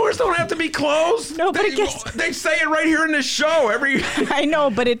 The doors don't have to be closed. No, but they say it right here in this show. I know,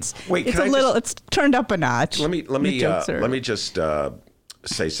 but it's turned up a notch. Let me just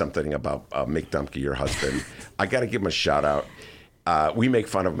say something about Mick Dumke, your husband. I got to give him a shout out. We make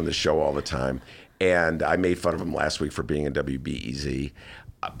fun of him in the show all the time, and I made fun of him last week for being in WBEZ.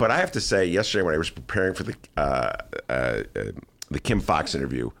 But I have to say, yesterday when I was preparing for the Kim Fox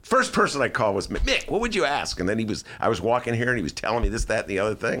interview, first person I called was Mick. What would you ask? And then I was walking here and he was telling me this, that, and the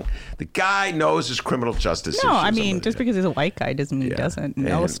other thing. The guy knows his criminal justice issues. No, I mean, just because he's a white guy doesn't mean he doesn't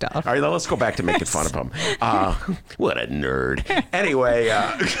know stuff. All right, let's go back to making fun of him. What a nerd. Anyway,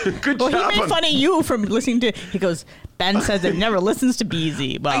 good job. Well, he made fun of you from listening to. He goes, Ben says that he never listens to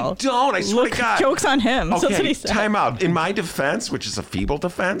BZ. Well, I don't. I swear to God. Joke's on him. Okay, That's what he said. Time out. In my defense, which is a feeble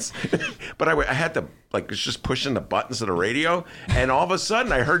defense, but I had to was just pushing the buttons of the radio, and all of a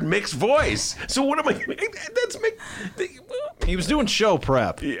sudden I heard Mick's voice. So what am I? That's Mick. He was doing show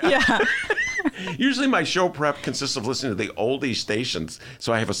prep. Yeah. Usually my show prep consists of listening to the oldies stations,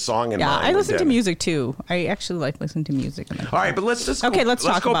 so I have a song in mind. Yeah, I listen to music too. I actually like listening to music. All right, but let's just let's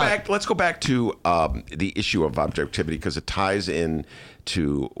go back to the issue of objectivity because it ties in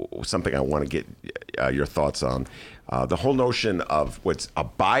to something I want to get your thoughts on. The whole notion of what's a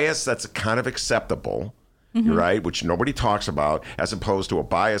bias that's kind of acceptable, right, which nobody talks about, as opposed to a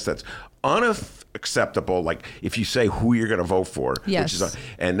bias that's unacceptable, like if you say who you're going to vote for. Yes.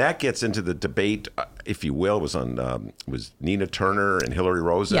 And that gets into the debate, if you will, was Nina Turner and Hillary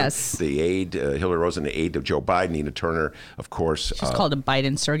Rosen. Yes. Hillary Rosen, the aide of Joe Biden. Nina Turner, of course. She's called a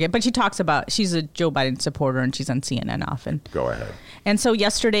Biden surrogate, but she talks about, she's a Joe Biden supporter and she's on CNN often. Go ahead. And so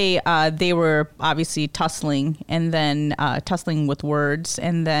yesterday they were obviously tussling and then tussling with words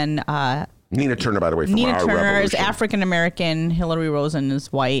and then... Nina Turner, by the way, from Nina Our Turner Revolution. is African American. Hillary Rosen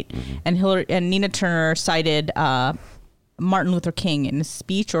is white, and Nina Turner cited Martin Luther King in a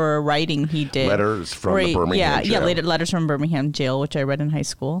speech or a writing he did. Letters from the Birmingham jail. Yeah, letters from Birmingham jail, which I read in high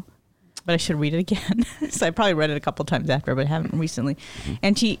school. But I should read it again. So I probably read it a couple times after, but I haven't recently.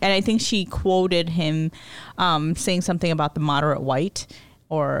 Mm-hmm. And I think she quoted him saying something about the moderate white,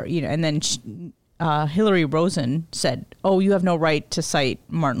 and then Hillary Rosen said, "Oh, you have no right to cite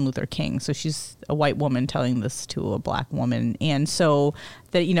Martin Luther King." So she's a white woman telling this to a black woman, and so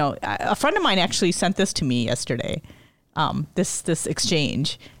that a friend of mine actually sent this to me yesterday. This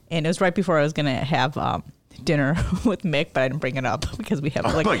exchange, and it was right before I was going to have dinner with Mick, but I didn't bring it up because we have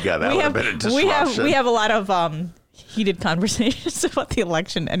my God, that would have been a disruption. We have a lot of heated conversations about the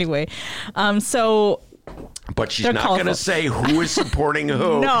election anyway. But she's not going to say who is supporting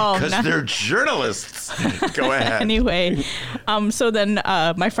who because they're journalists. Go ahead. Anyway, so then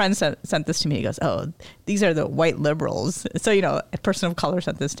my friend sent this to me. He goes, "Oh, these are the white liberals." So, a person of color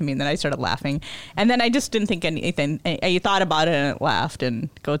sent this to me, and then I started laughing. And then I just didn't think anything. I thought about it and laughed and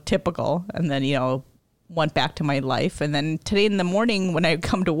go typical. And then, went back to my life. And then today in the morning when I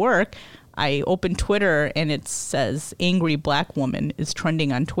come to work, I opened Twitter and it says angry black woman is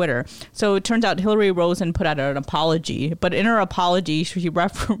trending on Twitter. So it turns out Hillary Rosen put out an apology, but in her apology, she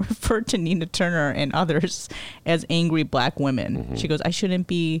referred to Nina Turner and others as angry black women. Mm-hmm. She goes, I shouldn't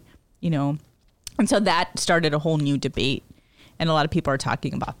be, And so that started a whole new debate. And a lot of people are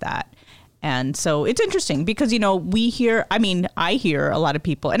talking about that. And so it's interesting because, I hear a lot of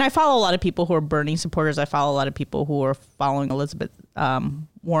people, and I follow a lot of people who are Bernie supporters. I follow a lot of people who are following Elizabeth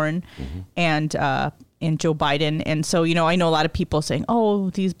Warren and Joe Biden. And so, I know a lot of people saying,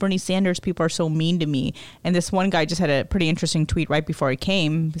 oh, these Bernie Sanders people are so mean to me. And this one guy just had a pretty interesting tweet right before he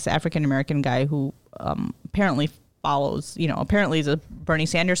came, this African-American guy who apparently follows, apparently is a Bernie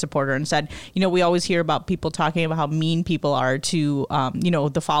Sanders supporter, and said, we always hear about people talking about how mean people are to,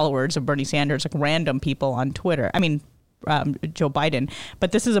 the followers of Bernie Sanders, like random people on Twitter. Joe Biden.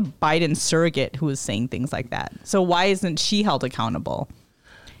 But this is a Biden surrogate who is saying things like that. So why isn't she held accountable?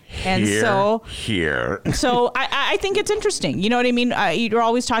 And so I think it's interesting. You know what I mean? You're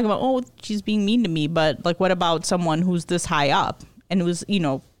always talking about, oh, she's being mean to me. But like, what about someone who's this high up and who's,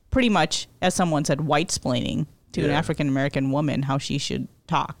 pretty much, as someone said, white-splaining to an African-American woman how she should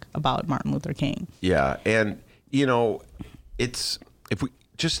talk about Martin Luther King. Yeah. And,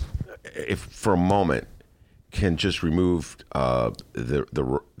 if for a moment can just remove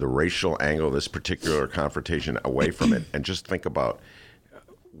the racial angle of this particular confrontation away from it and just think about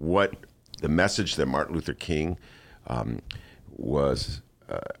what the message that Martin Luther King was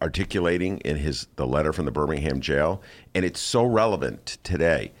articulating in the letter from the Birmingham jail. And it's so relevant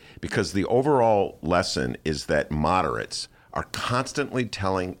today because the overall lesson is that moderates are constantly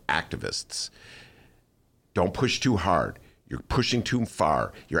telling activists, don't push too hard. You're pushing too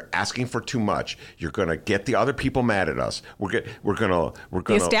far. You're asking for too much. You're going to get the other people mad at us. We're going to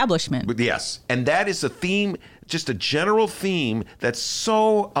the establishment. Yes, and that is a theme, just a general theme that's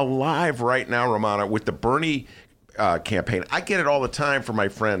so alive right now, Rummana, with the Bernie campaign. I get it all the time from my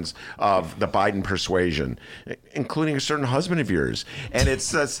friends of the Biden persuasion, including a certain husband of yours. And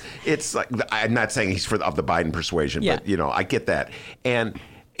it's like, I'm not saying he's of the Biden persuasion, but I get that. And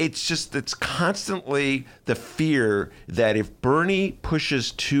it's constantly the fear that if Bernie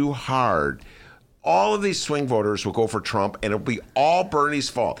pushes too hard, all of these swing voters will go for Trump and it'll be all Bernie's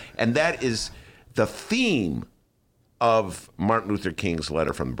fault. And that is the theme of Martin Luther King's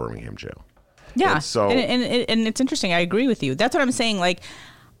letter from the Birmingham jail. Yeah. And so, and it's interesting. I agree with you. That's what I'm saying. Like,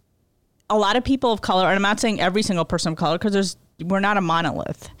 a lot of people of color, and I'm not saying every single person of color, because we're not a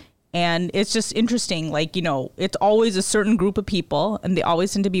monolith. And it's just interesting, like, it's always a certain group of people, and they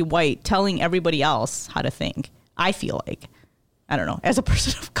always tend to be white, telling everybody else how to think. I feel like, I don't know, as a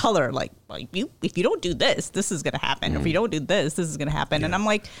person of color, like if you don't do this, this is going to happen. If you don't do this, this is going to happen. Yeah. And I'm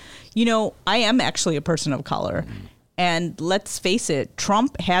like, I am actually a person of color. And let's face it,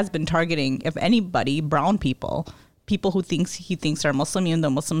 Trump has been targeting, if anybody, brown people who he thinks are Muslim, even though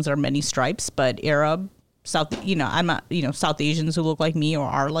Muslims are many stripes, but Arab, South, I'm not, South Asians who look like me or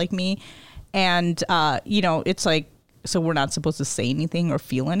are like me. And, it's like, so we're not supposed to say anything or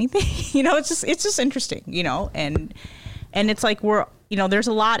feel anything, it's just interesting, and it's like there's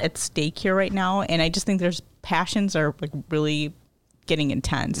a lot at stake here right now. And I just think passions are like really getting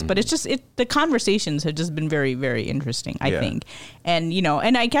intense, but it's just the conversations have just been very, very interesting, I think. And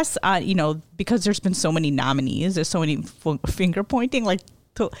and I guess because there's been so many nominees, there's so many finger pointing, like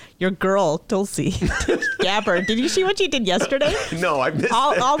your girl, Tulsi Gabbard. Did you see what she did yesterday? No, I missed it.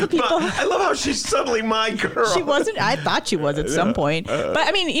 All the people. I love how she's suddenly my girl. She wasn't. I thought she was at some point. But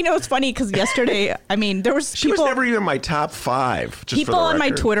I mean, it's funny because yesterday, there was she people. was never even in my top 5. Just people on my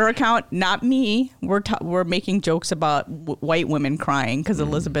Twitter account, not me, were making jokes about white women crying because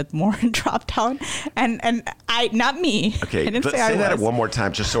Elizabeth Warren dropped out, and I, not me. Okay, I didn't let's say that one more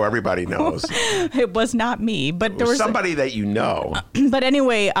time just so everybody knows. It was not me, but there was somebody that you know. But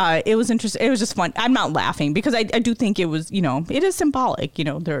anyway, it was interesting. It was just fun. I'm not laughing because I do think it was, it is symbolic.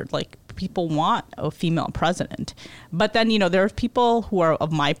 They're like, people want a female president. But then, there are people who are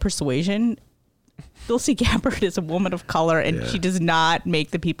of my persuasion. Tulsi Gabbard is a woman of color, and she does not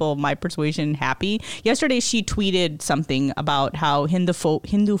make the people of my persuasion happy. Yesterday, she tweeted something about how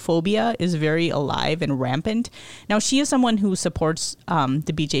Hindu-phobia is very alive and rampant. Now, she is someone who supports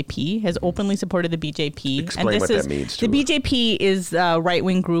the BJP, has openly supported the BJP. Explain what that means to the BJP is a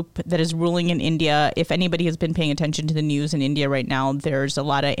right-wing group that is ruling in India. If anybody has been paying attention to the news in India right now, there's a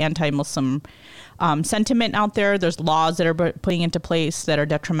lot of anti-Muslim sentiment out there. There's laws that are putting into place that are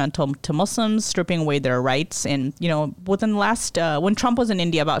detrimental to Muslims, stripping away their rights. And, within the last, when Trump was in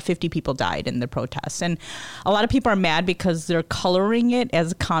India, about 50 people died in the protests. And a lot of people are mad because they're coloring it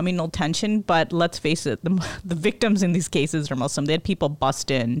as communal tension. But let's face it, the victims in these cases are Muslim. They had people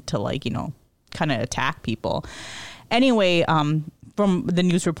bust in to kind of attack people. Anyway, from the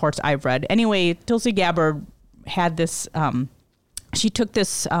news reports I've read. Anyway, Tulsi Gabbard had this, she took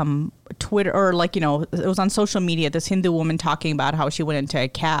this Twitter, or it was on social media, this Hindu woman talking about how she went into a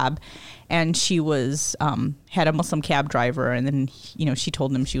cab and she was had a Muslim cab driver, and then she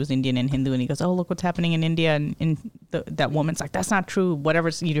told him she was Indian and Hindu, and he goes, oh, look what's happening in India, and that woman's like, that's not true, whatever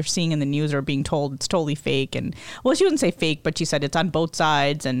you're seeing in the news or being told, it's totally fake. And well, she wouldn't say fake, but she said it's on both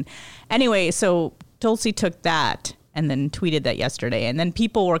sides. And anyway, so Tulsi took that and then tweeted that yesterday, and then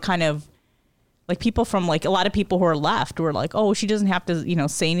people were kind of people from a lot of people who are left were like, oh, she doesn't have to,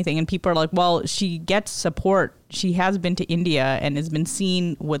 say anything. And people are like, well, she gets support. She has been to India and has been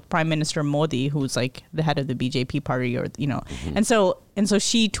seen with Prime Minister Modi, who's the head of the BJP party, or, Mm-hmm. And so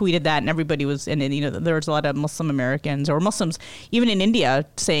she tweeted that, and everybody was, and there was a lot of Muslim Americans or Muslims, even in India,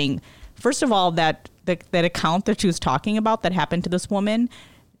 saying, first of all, that account that she was talking about that happened to this woman,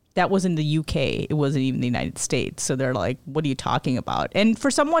 that was in the UK. It wasn't even the United States. So they're like, what are you talking about? And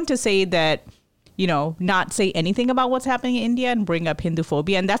for someone to say that, not say anything about what's happening in India and bring up Hindu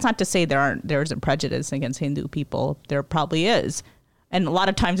phobia. And that's not to say there isn't prejudice against Hindu people. There probably is. And a lot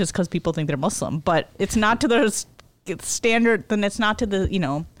of times it's because people think they're Muslim. But it's not to the standard, then it's not to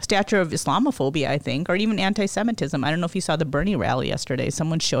the, stature of Islamophobia, I think, or even anti-Semitism. I don't know if you saw the Bernie rally yesterday.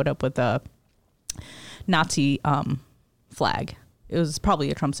 Someone showed up with a Nazi flag. It was probably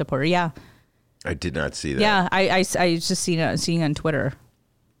a Trump supporter. Yeah. I did not see that. Yeah, I just seeing on Twitter.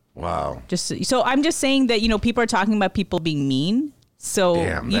 Wow. So I'm just saying that, people are talking about people being mean. So,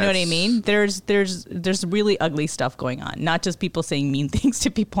 Damn, you know what I mean? There's really ugly stuff going on, not just people saying mean things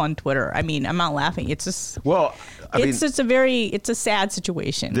to people on Twitter. I mean, I'm not laughing. It's just, it's a sad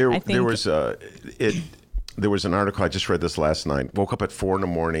situation. I think there was an article, I just read this last night. Woke up at 4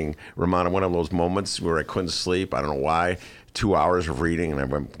 a.m. Rummana, one of those moments where I couldn't sleep. I don't know why. 2 hours of reading,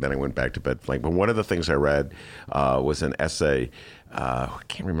 and then I went back to bed. But one of the things I read was an essay. I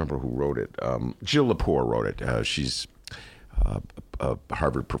can't remember who wrote it. Jill Lepore wrote it. She's a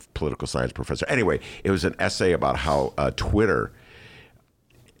Harvard political science professor. Anyway, it was an essay about how Twitter,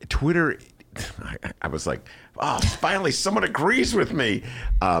 I was like, oh, finally someone agrees with me.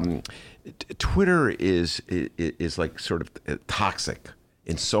 Twitter is like sort of toxic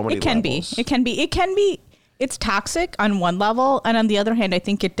in so many levels. It can be. It's toxic on one level, and on the other hand, I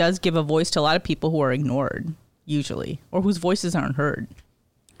think it does give a voice to a lot of people who are ignored, usually, or whose voices aren't heard.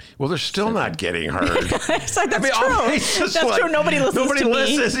 Well, they're still not getting heard. It's like, that's true. That's true. Nobody listens to me.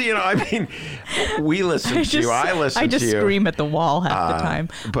 Nobody listens. We listen to you. I listen to you. I just scream at the wall half the time.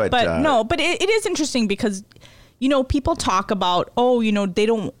 But it is interesting because, people talk about, they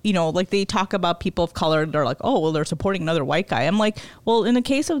don't, they talk about people of color. They're like, oh, well, they're supporting another white guy. I'm like, well, in the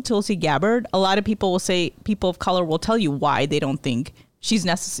case of Tulsi Gabbard, a lot of people will say people of color will tell you why they don't think she's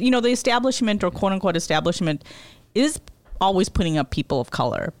necessary. The establishment, or quote unquote establishment, is always putting up people of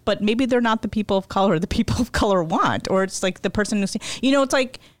color, but maybe they're not the people of color the people of color want, or it's like the person who's, it's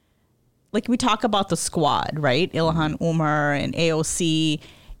like we talk about the squad, right? Ilhan Omar and AOC,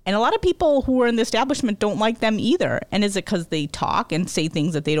 and a lot of people who are in the establishment don't like them either. And is it because they talk and say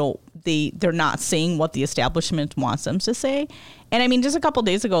things that they're not saying what the establishment wants them to say? And I mean, just a couple of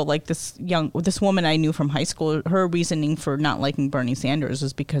days ago, like this woman I knew from high school, her reasoning for not liking Bernie Sanders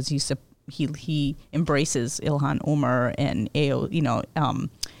was because he embraces Ilhan Omar and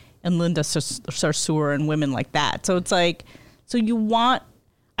and Linda Sarsour and women like that. So it's like,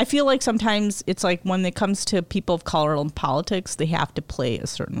 I feel like sometimes it's like when it comes to people of color in politics, they have to play a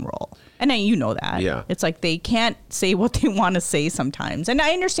certain role. And you know that. Yeah. It's like they can't say what they want to say sometimes. And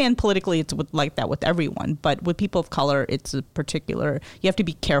I understand politically it's like that with everyone. But with people of color, it's a particular, you have to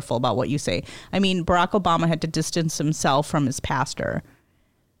be careful about what you say. I mean, Barack Obama had to distance himself from his pastor.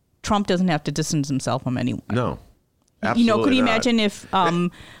 Trump doesn't have to distance himself from anyone. No. Absolutely could you not. imagine if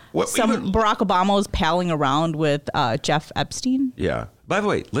Barack Obama was palling around with Jeff Epstein? Yeah. By the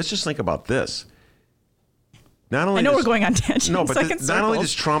way, let's just think about this. Not only I know we're going on tangents. No, but not only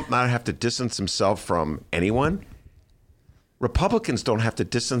does Trump not have to distance himself from anyone, Republicans don't have to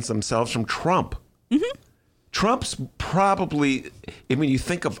distance themselves from Trump. Mm-hmm. Trump's probably, I mean, you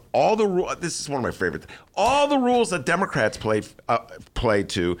think of all the rules, this is one of my favorite, all the rules that Democrats play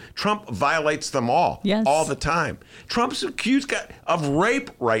to, Trump violates them all, all the time. Trump's accused of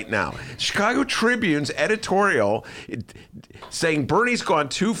rape right now. Chicago Tribune's editorial saying Bernie's gone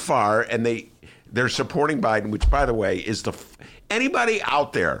too far and they're supporting Biden, which, by the way, is anybody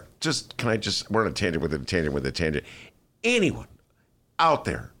out there, we're on a tangent with a tangent. Anyone out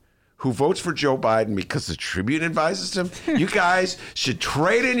there who votes for Joe Biden because the Tribune advises him, you guys should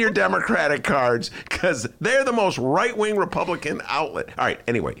trade in your Democratic cards because they're the most right-wing Republican outlet. All right,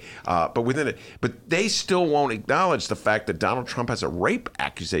 anyway, but they still won't acknowledge the fact that Donald Trump has a rape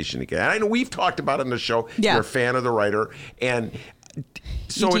accusation again. And I know we've talked about it on the show. Yeah. You're a fan of the writer. And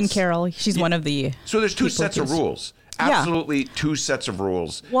so Eugene Carroll, she's one of the So there's two sets of rules. Absolutely two sets of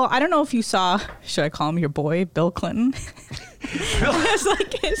rules. Well, I don't know if you saw, should I call him your boy, Bill Clinton? It's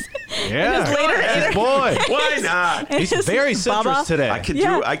like his boy. Why not? He's very citrus today.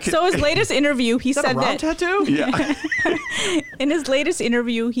 So his latest interview, he said that tattoo? Yeah. In his latest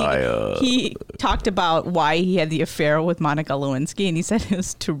interview, he talked about why he had the affair with Monica Lewinsky, and he said it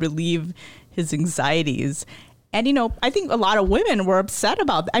was to relieve his anxieties. And I think a lot of women were upset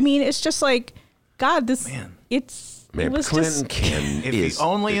about that. I mean, it's just like, God, Man, Clinton if he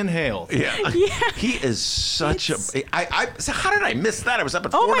only inhaled. Yeah. He is such a. So how did I miss that? I was up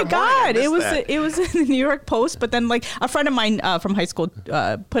at 4 in the morning. God! It was in the New York Post, but then like a friend of mine from high school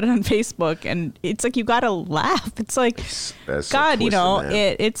put it on Facebook, and it's like you gotta laugh. It's like, God,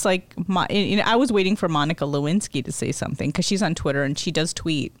 it's like I was waiting for Monica Lewinsky to say something because she's on Twitter and she does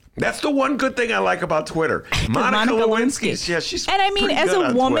tweet. That's the one good thing I like about Twitter. Monica Lewinsky. Yeah, she's. And I mean, as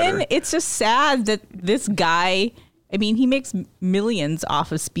a woman, Twitter. it's just sad that this guy. I mean, he makes millions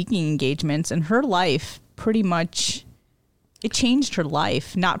off of speaking engagements, and her life pretty much, it changed her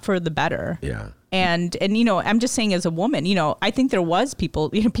life, not for the better. Yeah. And I'm just saying as a woman, I think there was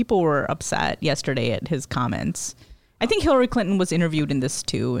people were upset yesterday at his comments. I think Hillary Clinton was interviewed in this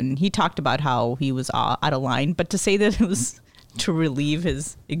too, and he talked about how he was out of line. But to say that it was to relieve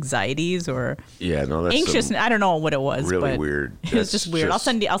his anxieties or that's anxiousness, I don't know what it was. Really weird. It was just weird. I'll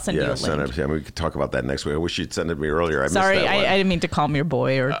send you a link. We could talk about that next week. I wish you'd send it to me earlier. Sorry, I didn't mean to call him your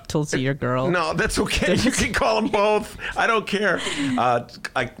boy or Tulsi your girl. No, that's okay. You can call them both. I don't care.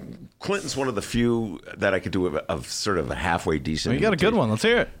 Clinton's one of the few that I could do of sort of a halfway decent. You got a good one. Let's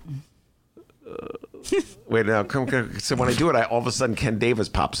hear it. Wait, now, so when I do it, all of a sudden Ken Davis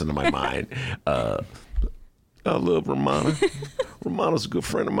pops into my mind. I love Rummana. Rummana's a good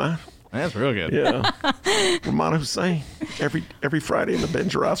friend of mine. That's real good. Yeah. Rummana Hussain. Every Friday in the Ben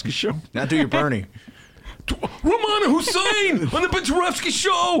Joravsky Show. Now do your Bernie. Rummana Hussain on the Ben Joravsky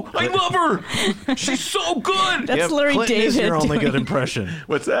Show. I love her. She's so good. That's Larry Clinton David. Is your only good impression.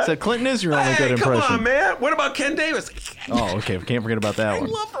 What's that? So Clinton is your only good impression. Come on, man. What about Ken Davis? Oh, okay. We can't forget about that one.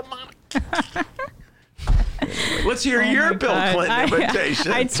 I love Rummana. Let's hear your Bill Clinton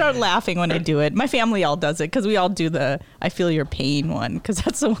imitation. I'd start laughing when I do it. My family all does it because we all do the I feel your pain one because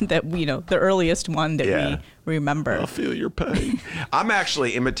that's the one that the earliest one that we remember. I feel your pain. I'm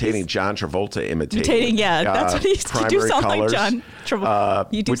actually imitating John Travolta imitating. That's what he used to do. Sound Colors, like John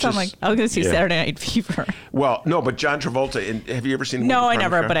Travolta. You do sound like I was going to see Saturday Night Fever. Well, no, but John Travolta. Have you ever seen? No, I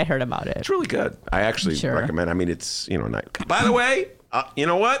never, but I heard about it. It's really good. I actually recommend. I mean, it's By the way, you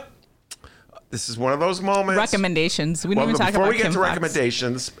know what? This is one of those moments. Recommendations. We don't even talk about Before we get Kim to Fox.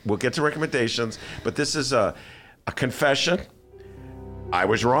 recommendations, we'll get to recommendations. But this is a confession. I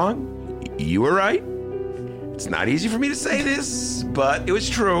was wrong. You were right. It's not easy for me to say this, but it was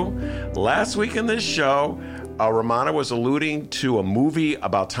true. Last week in this show, Rummana was alluding to a movie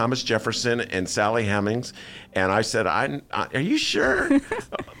about Thomas Jefferson and Sally Hemings, and I said, "Are you sure?"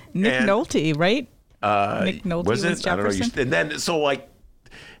 Nick Nolte, right? Nick Nolte was it? Jefferson. I don't know. And then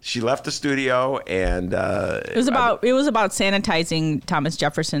she left the studio, and it was about sanitizing Thomas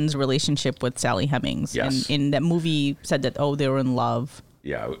Jefferson's relationship with Sally Hemings. Yes. And in that movie said that they were in love.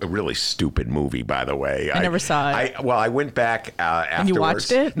 Yeah, a really stupid movie, by the way. I never saw it. I went back afterwards. And you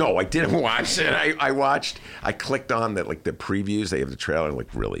watched it? No, I didn't watch it. I clicked on the previews. They have the trailer, and it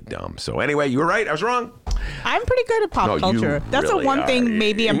looked really dumb. So anyway, you were right. I was wrong. I'm pretty good at pop culture. That's really the one thing are.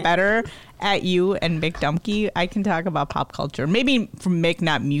 maybe I'm better at you and Mick Dumke. I can talk about pop culture. Maybe from Mick,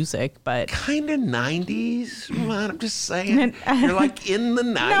 not music, but... Kind of 90s. I'm just saying. You're like in the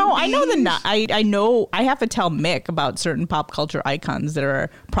 90s. No, I know I know. I have to tell Mick about certain pop culture icons that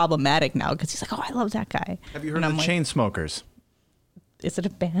are problematic now because he's like, oh, I love that guy. Have you heard of the Chainsmokers? Is it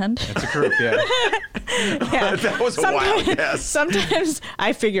a band? It's a group, yeah. Yeah. That was a wild guess. Sometimes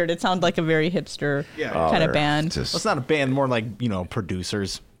I figured it sounded like a very hipster kind of band. Well, it's not a band, more like,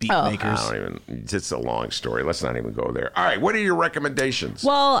 producers, beat makers. It's a long story. Let's not even go there. All right, what are your recommendations?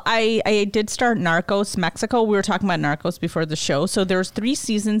 Well, I did start Narcos Mexico. We were talking about Narcos before the show. So there's 3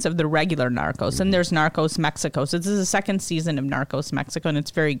 seasons of the regular Narcos, and there's Narcos Mexico. So this is the 2nd season of Narcos Mexico, and it's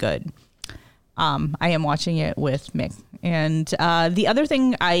very good. I am watching it with Mick. And the other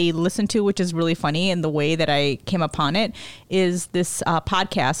thing I listened to, which is really funny, and the way that I came upon it, is this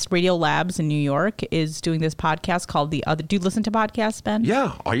podcast. Radio Labs in New York is doing this podcast called The Other. Do you listen to podcasts, Ben?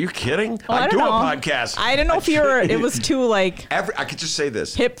 Yeah. Are you kidding? Well, I do don't know. a podcast. I don't know if it was too like I could just say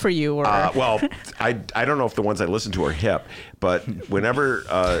this. hip for you. Or well, I don't know if the ones I listen to are hip, but whenever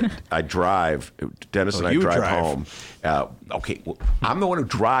I drive, Dennis and I drive home. Okay, well, I'm the one who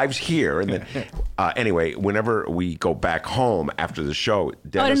drives here, and then anyway, whenever we go back home after the show,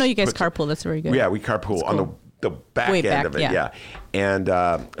 Dennis I didn't know you guys carpool. That's very good. Yeah, we carpool on the back Way end back, of it. yeah. And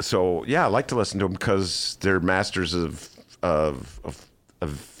so I like to listen to them because they're masters of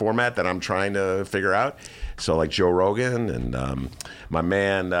format that I'm trying to figure out. So like Joe Rogan and my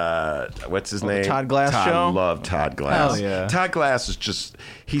man, what's his name? The Todd Glass show? I love Todd Glass. Oh, yeah. Todd Glass is just,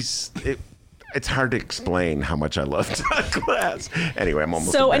 it's hard to explain how much I love Todd Glass. Anyway, I'm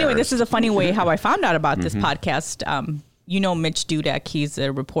almost anyway, this is a funny way how I found out about this podcast. Mitch Dudek, he's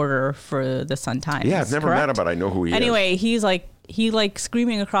a reporter for the Sun-Times. Yeah, I've never met him, but I know who he is. Anyway, he's like,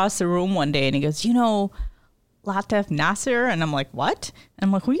 screaming across the room one day, and he goes, Latif Nasser? And I'm like, what? And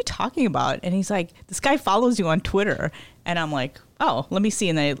I'm like, who are you talking about? And he's like, this guy follows you on Twitter. And I'm like, oh, let me see.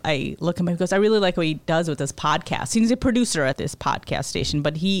 And then I look at him because I really like what he does with this podcast. He's a producer at this podcast station,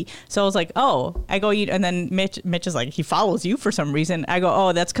 so I was like, oh, I go, and then Mitch is like, he follows you for some reason. I go,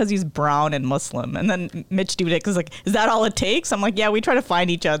 oh, that's because he's brown and Muslim. And then Mitch Dudek is like, is that all it takes? I'm like, yeah, we try to find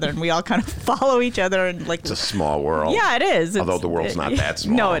each other and we all kind of follow each other. And like, it's a small world. Yeah, it is. Although the world's not that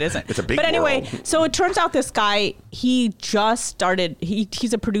small. No, it isn't. It's a big world. But anyway, world. so it turns out this guy, he just started,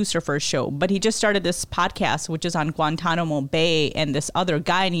 he's a producer for a show, but he just started this podcast, which is on Guantanamo Bay and this other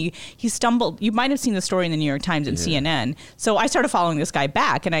guy, and he stumbled. You might have seen the story in the New York Times and CNN. So I started following this guy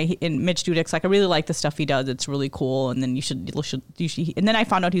back, and Mitch Dudek's like, I really like the stuff he does. It's really cool. And then you should. And then I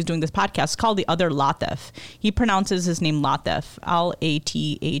found out he's doing this podcast called The Other Latif. He pronounces his name Latif,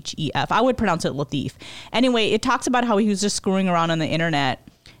 Lathef. I would pronounce it Latif. Anyway, it talks about how he was just screwing around on the internet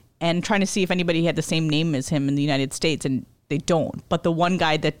and trying to see if anybody had the same name as him in the United States, and they don't. But the one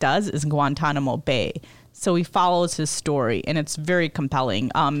guy that does is Guantanamo Bay. So he follows his story, and it's very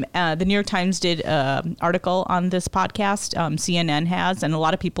compelling. The New York Times did an article on this podcast. CNN has, and a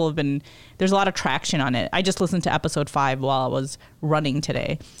lot of people have been. There's a lot of traction on it. I just listened to episode 5 while I was running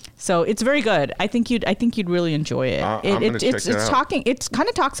today, so it's very good. I think you'd really enjoy it. It kind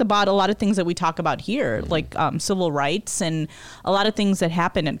of talks about a lot of things that we talk about here, like civil rights and a lot of things that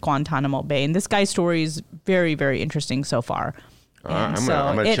happen at Guantanamo Bay. And this guy's story is very, very interesting so far. I'm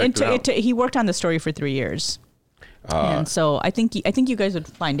gonna check it out. He worked on the story for 3 years, and so I think you guys would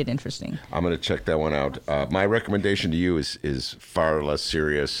find it interesting. I'm going to check that one out. My recommendation to you is far less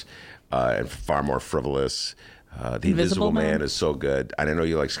serious and far more frivolous. The Invisible Man is so good. I know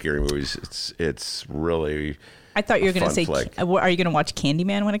you like scary movies. It's really. I thought you were going to say, flick. are you going to watch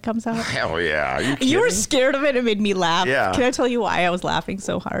Candyman when it comes out? Hell yeah. Are you kidding? You were scared of it. It made me laugh. Yeah. Can I tell you why I was laughing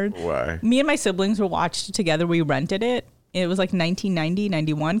so hard? Why? Me and my siblings were watched it together. We rented it. It was like 1990,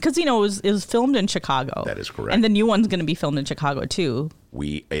 91. Because, it was filmed in Chicago. That is correct. And the new one's going to be filmed in Chicago, too.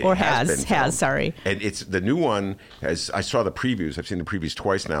 Sorry. And it's the new one. As I saw the previews, I've seen the previews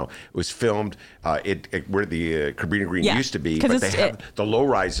twice now. It was filmed where the Cabrini Green used to be, but they have the low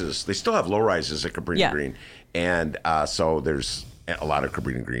rises. They still have low rises at Cabrini Green, and so there's a lot of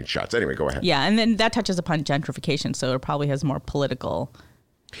Cabrini Green shots. Anyway, go ahead. Yeah, and then that touches upon gentrification, so it probably has more political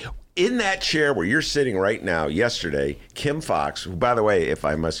In that chair where you're sitting right now, yesterday, Kim Fox, who, by the way, if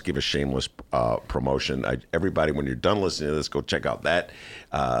I must give a shameless promotion, everybody, when you're done listening to this, go check out that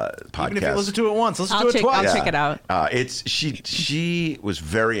podcast. Even if you listen to it once, listen to it twice. I'll check it out. She was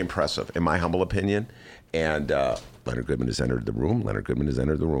very impressive, in my humble opinion. And Leonard Goodman has entered the room.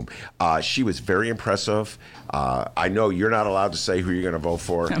 She was very impressive. I know you're not allowed to say who you're going to vote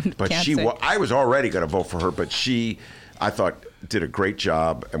for, but I was already going to vote for her, but I thought, did a great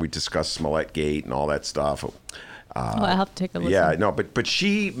job, and we discussed Smollett Gate and all that stuff. I'll have to take a listen. Yeah, no, but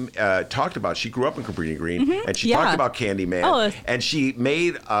she talked about, she grew up in Cabrini Green, and she talked about Candyman, and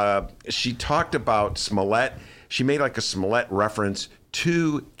she talked about Smollett. She made like a Smollett reference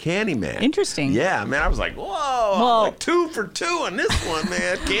to Candyman. Interesting. Yeah, man, I was like, whoa, like 2 for 2 on this one,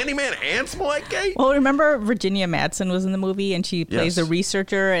 man. Candyman and Smollett Gate. Well, remember Virginia Madsen was in the movie, and she plays a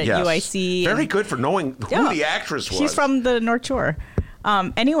researcher at UIC. Very good for knowing who the actress was. She's from the North Shore.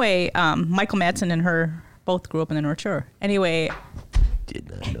 Anyway, Michael Madsen and her both grew up in the North Shore. Anyway. Did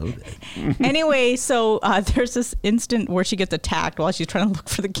not know that. Anyway, so there's this instant where she gets attacked while she's trying to look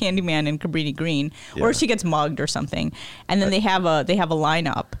for the Candyman in Cabrini Green, or she gets mugged or something. And then they have a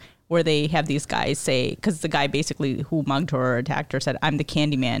lineup where they have these guys say, because the guy basically who mugged her or attacked her said, "I'm the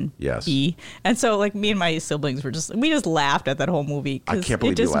Candyman." Yes. And so like me and my siblings we just laughed at that whole movie. I can't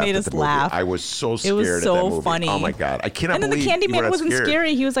believe it just made us laugh. I was so scared. It was so at that movie. funny. Oh my God, I cannot believe. And then the Candyman wasn't scared.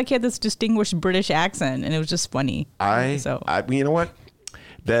 scary. He was like, he had this distinguished British accent, and it was just funny. You know what?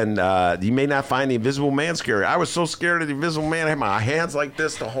 Then you may not find the Invisible Man scary. I was so scared of the Invisible Man. I had my hands like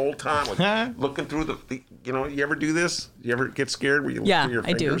this the whole time, like, looking through the. You ever do this? You ever get scared when you look through your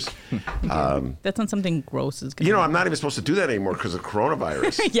fingers? I do. That's when something gross is going I'm not even supposed to do that anymore because of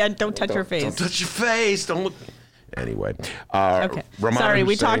coronavirus. Yeah, don't touch your face. Don't touch your face. Don't look. Anyway. Okay. Rummana Sorry,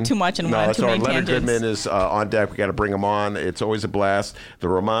 we Hussain. talked too much and went on too many Leonard tangents. Goodman is on deck. We got to bring him on. It's always a blast. The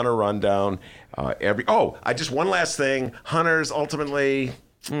Rummana Rundown. Just one last thing. Hunters ultimately.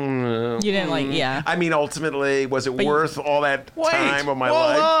 You didn't I mean, ultimately, was it worth all that time of my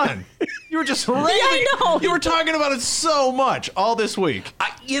life? Hold on. You were just raving. I know. You were talking about it so much all this week.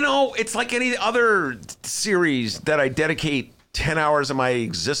 It's like any other series that I dedicate 10 hours of my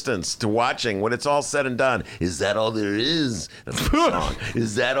existence to watching. When it's all said and done, is that all there is? That's the song.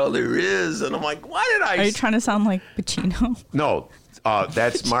 Is that all there is? And I'm like, why did I? Are you trying to sound like Pacino? No.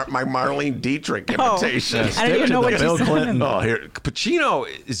 That's my Marlene Dietrich imitation. I don't even know what you said. Here, Pacino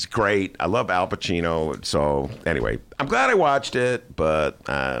is great. I love Al Pacino. So anyway, I'm glad I watched it, but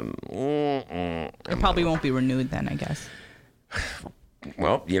it probably won't be renewed then, I guess.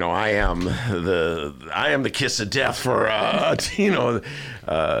 Well, I am the kiss of death for a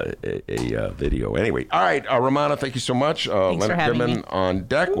video. Anyway, all right, Rummana, thank you so much. Thanks Leonard for having Goodman me. on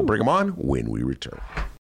deck. We'll bring him on when we return.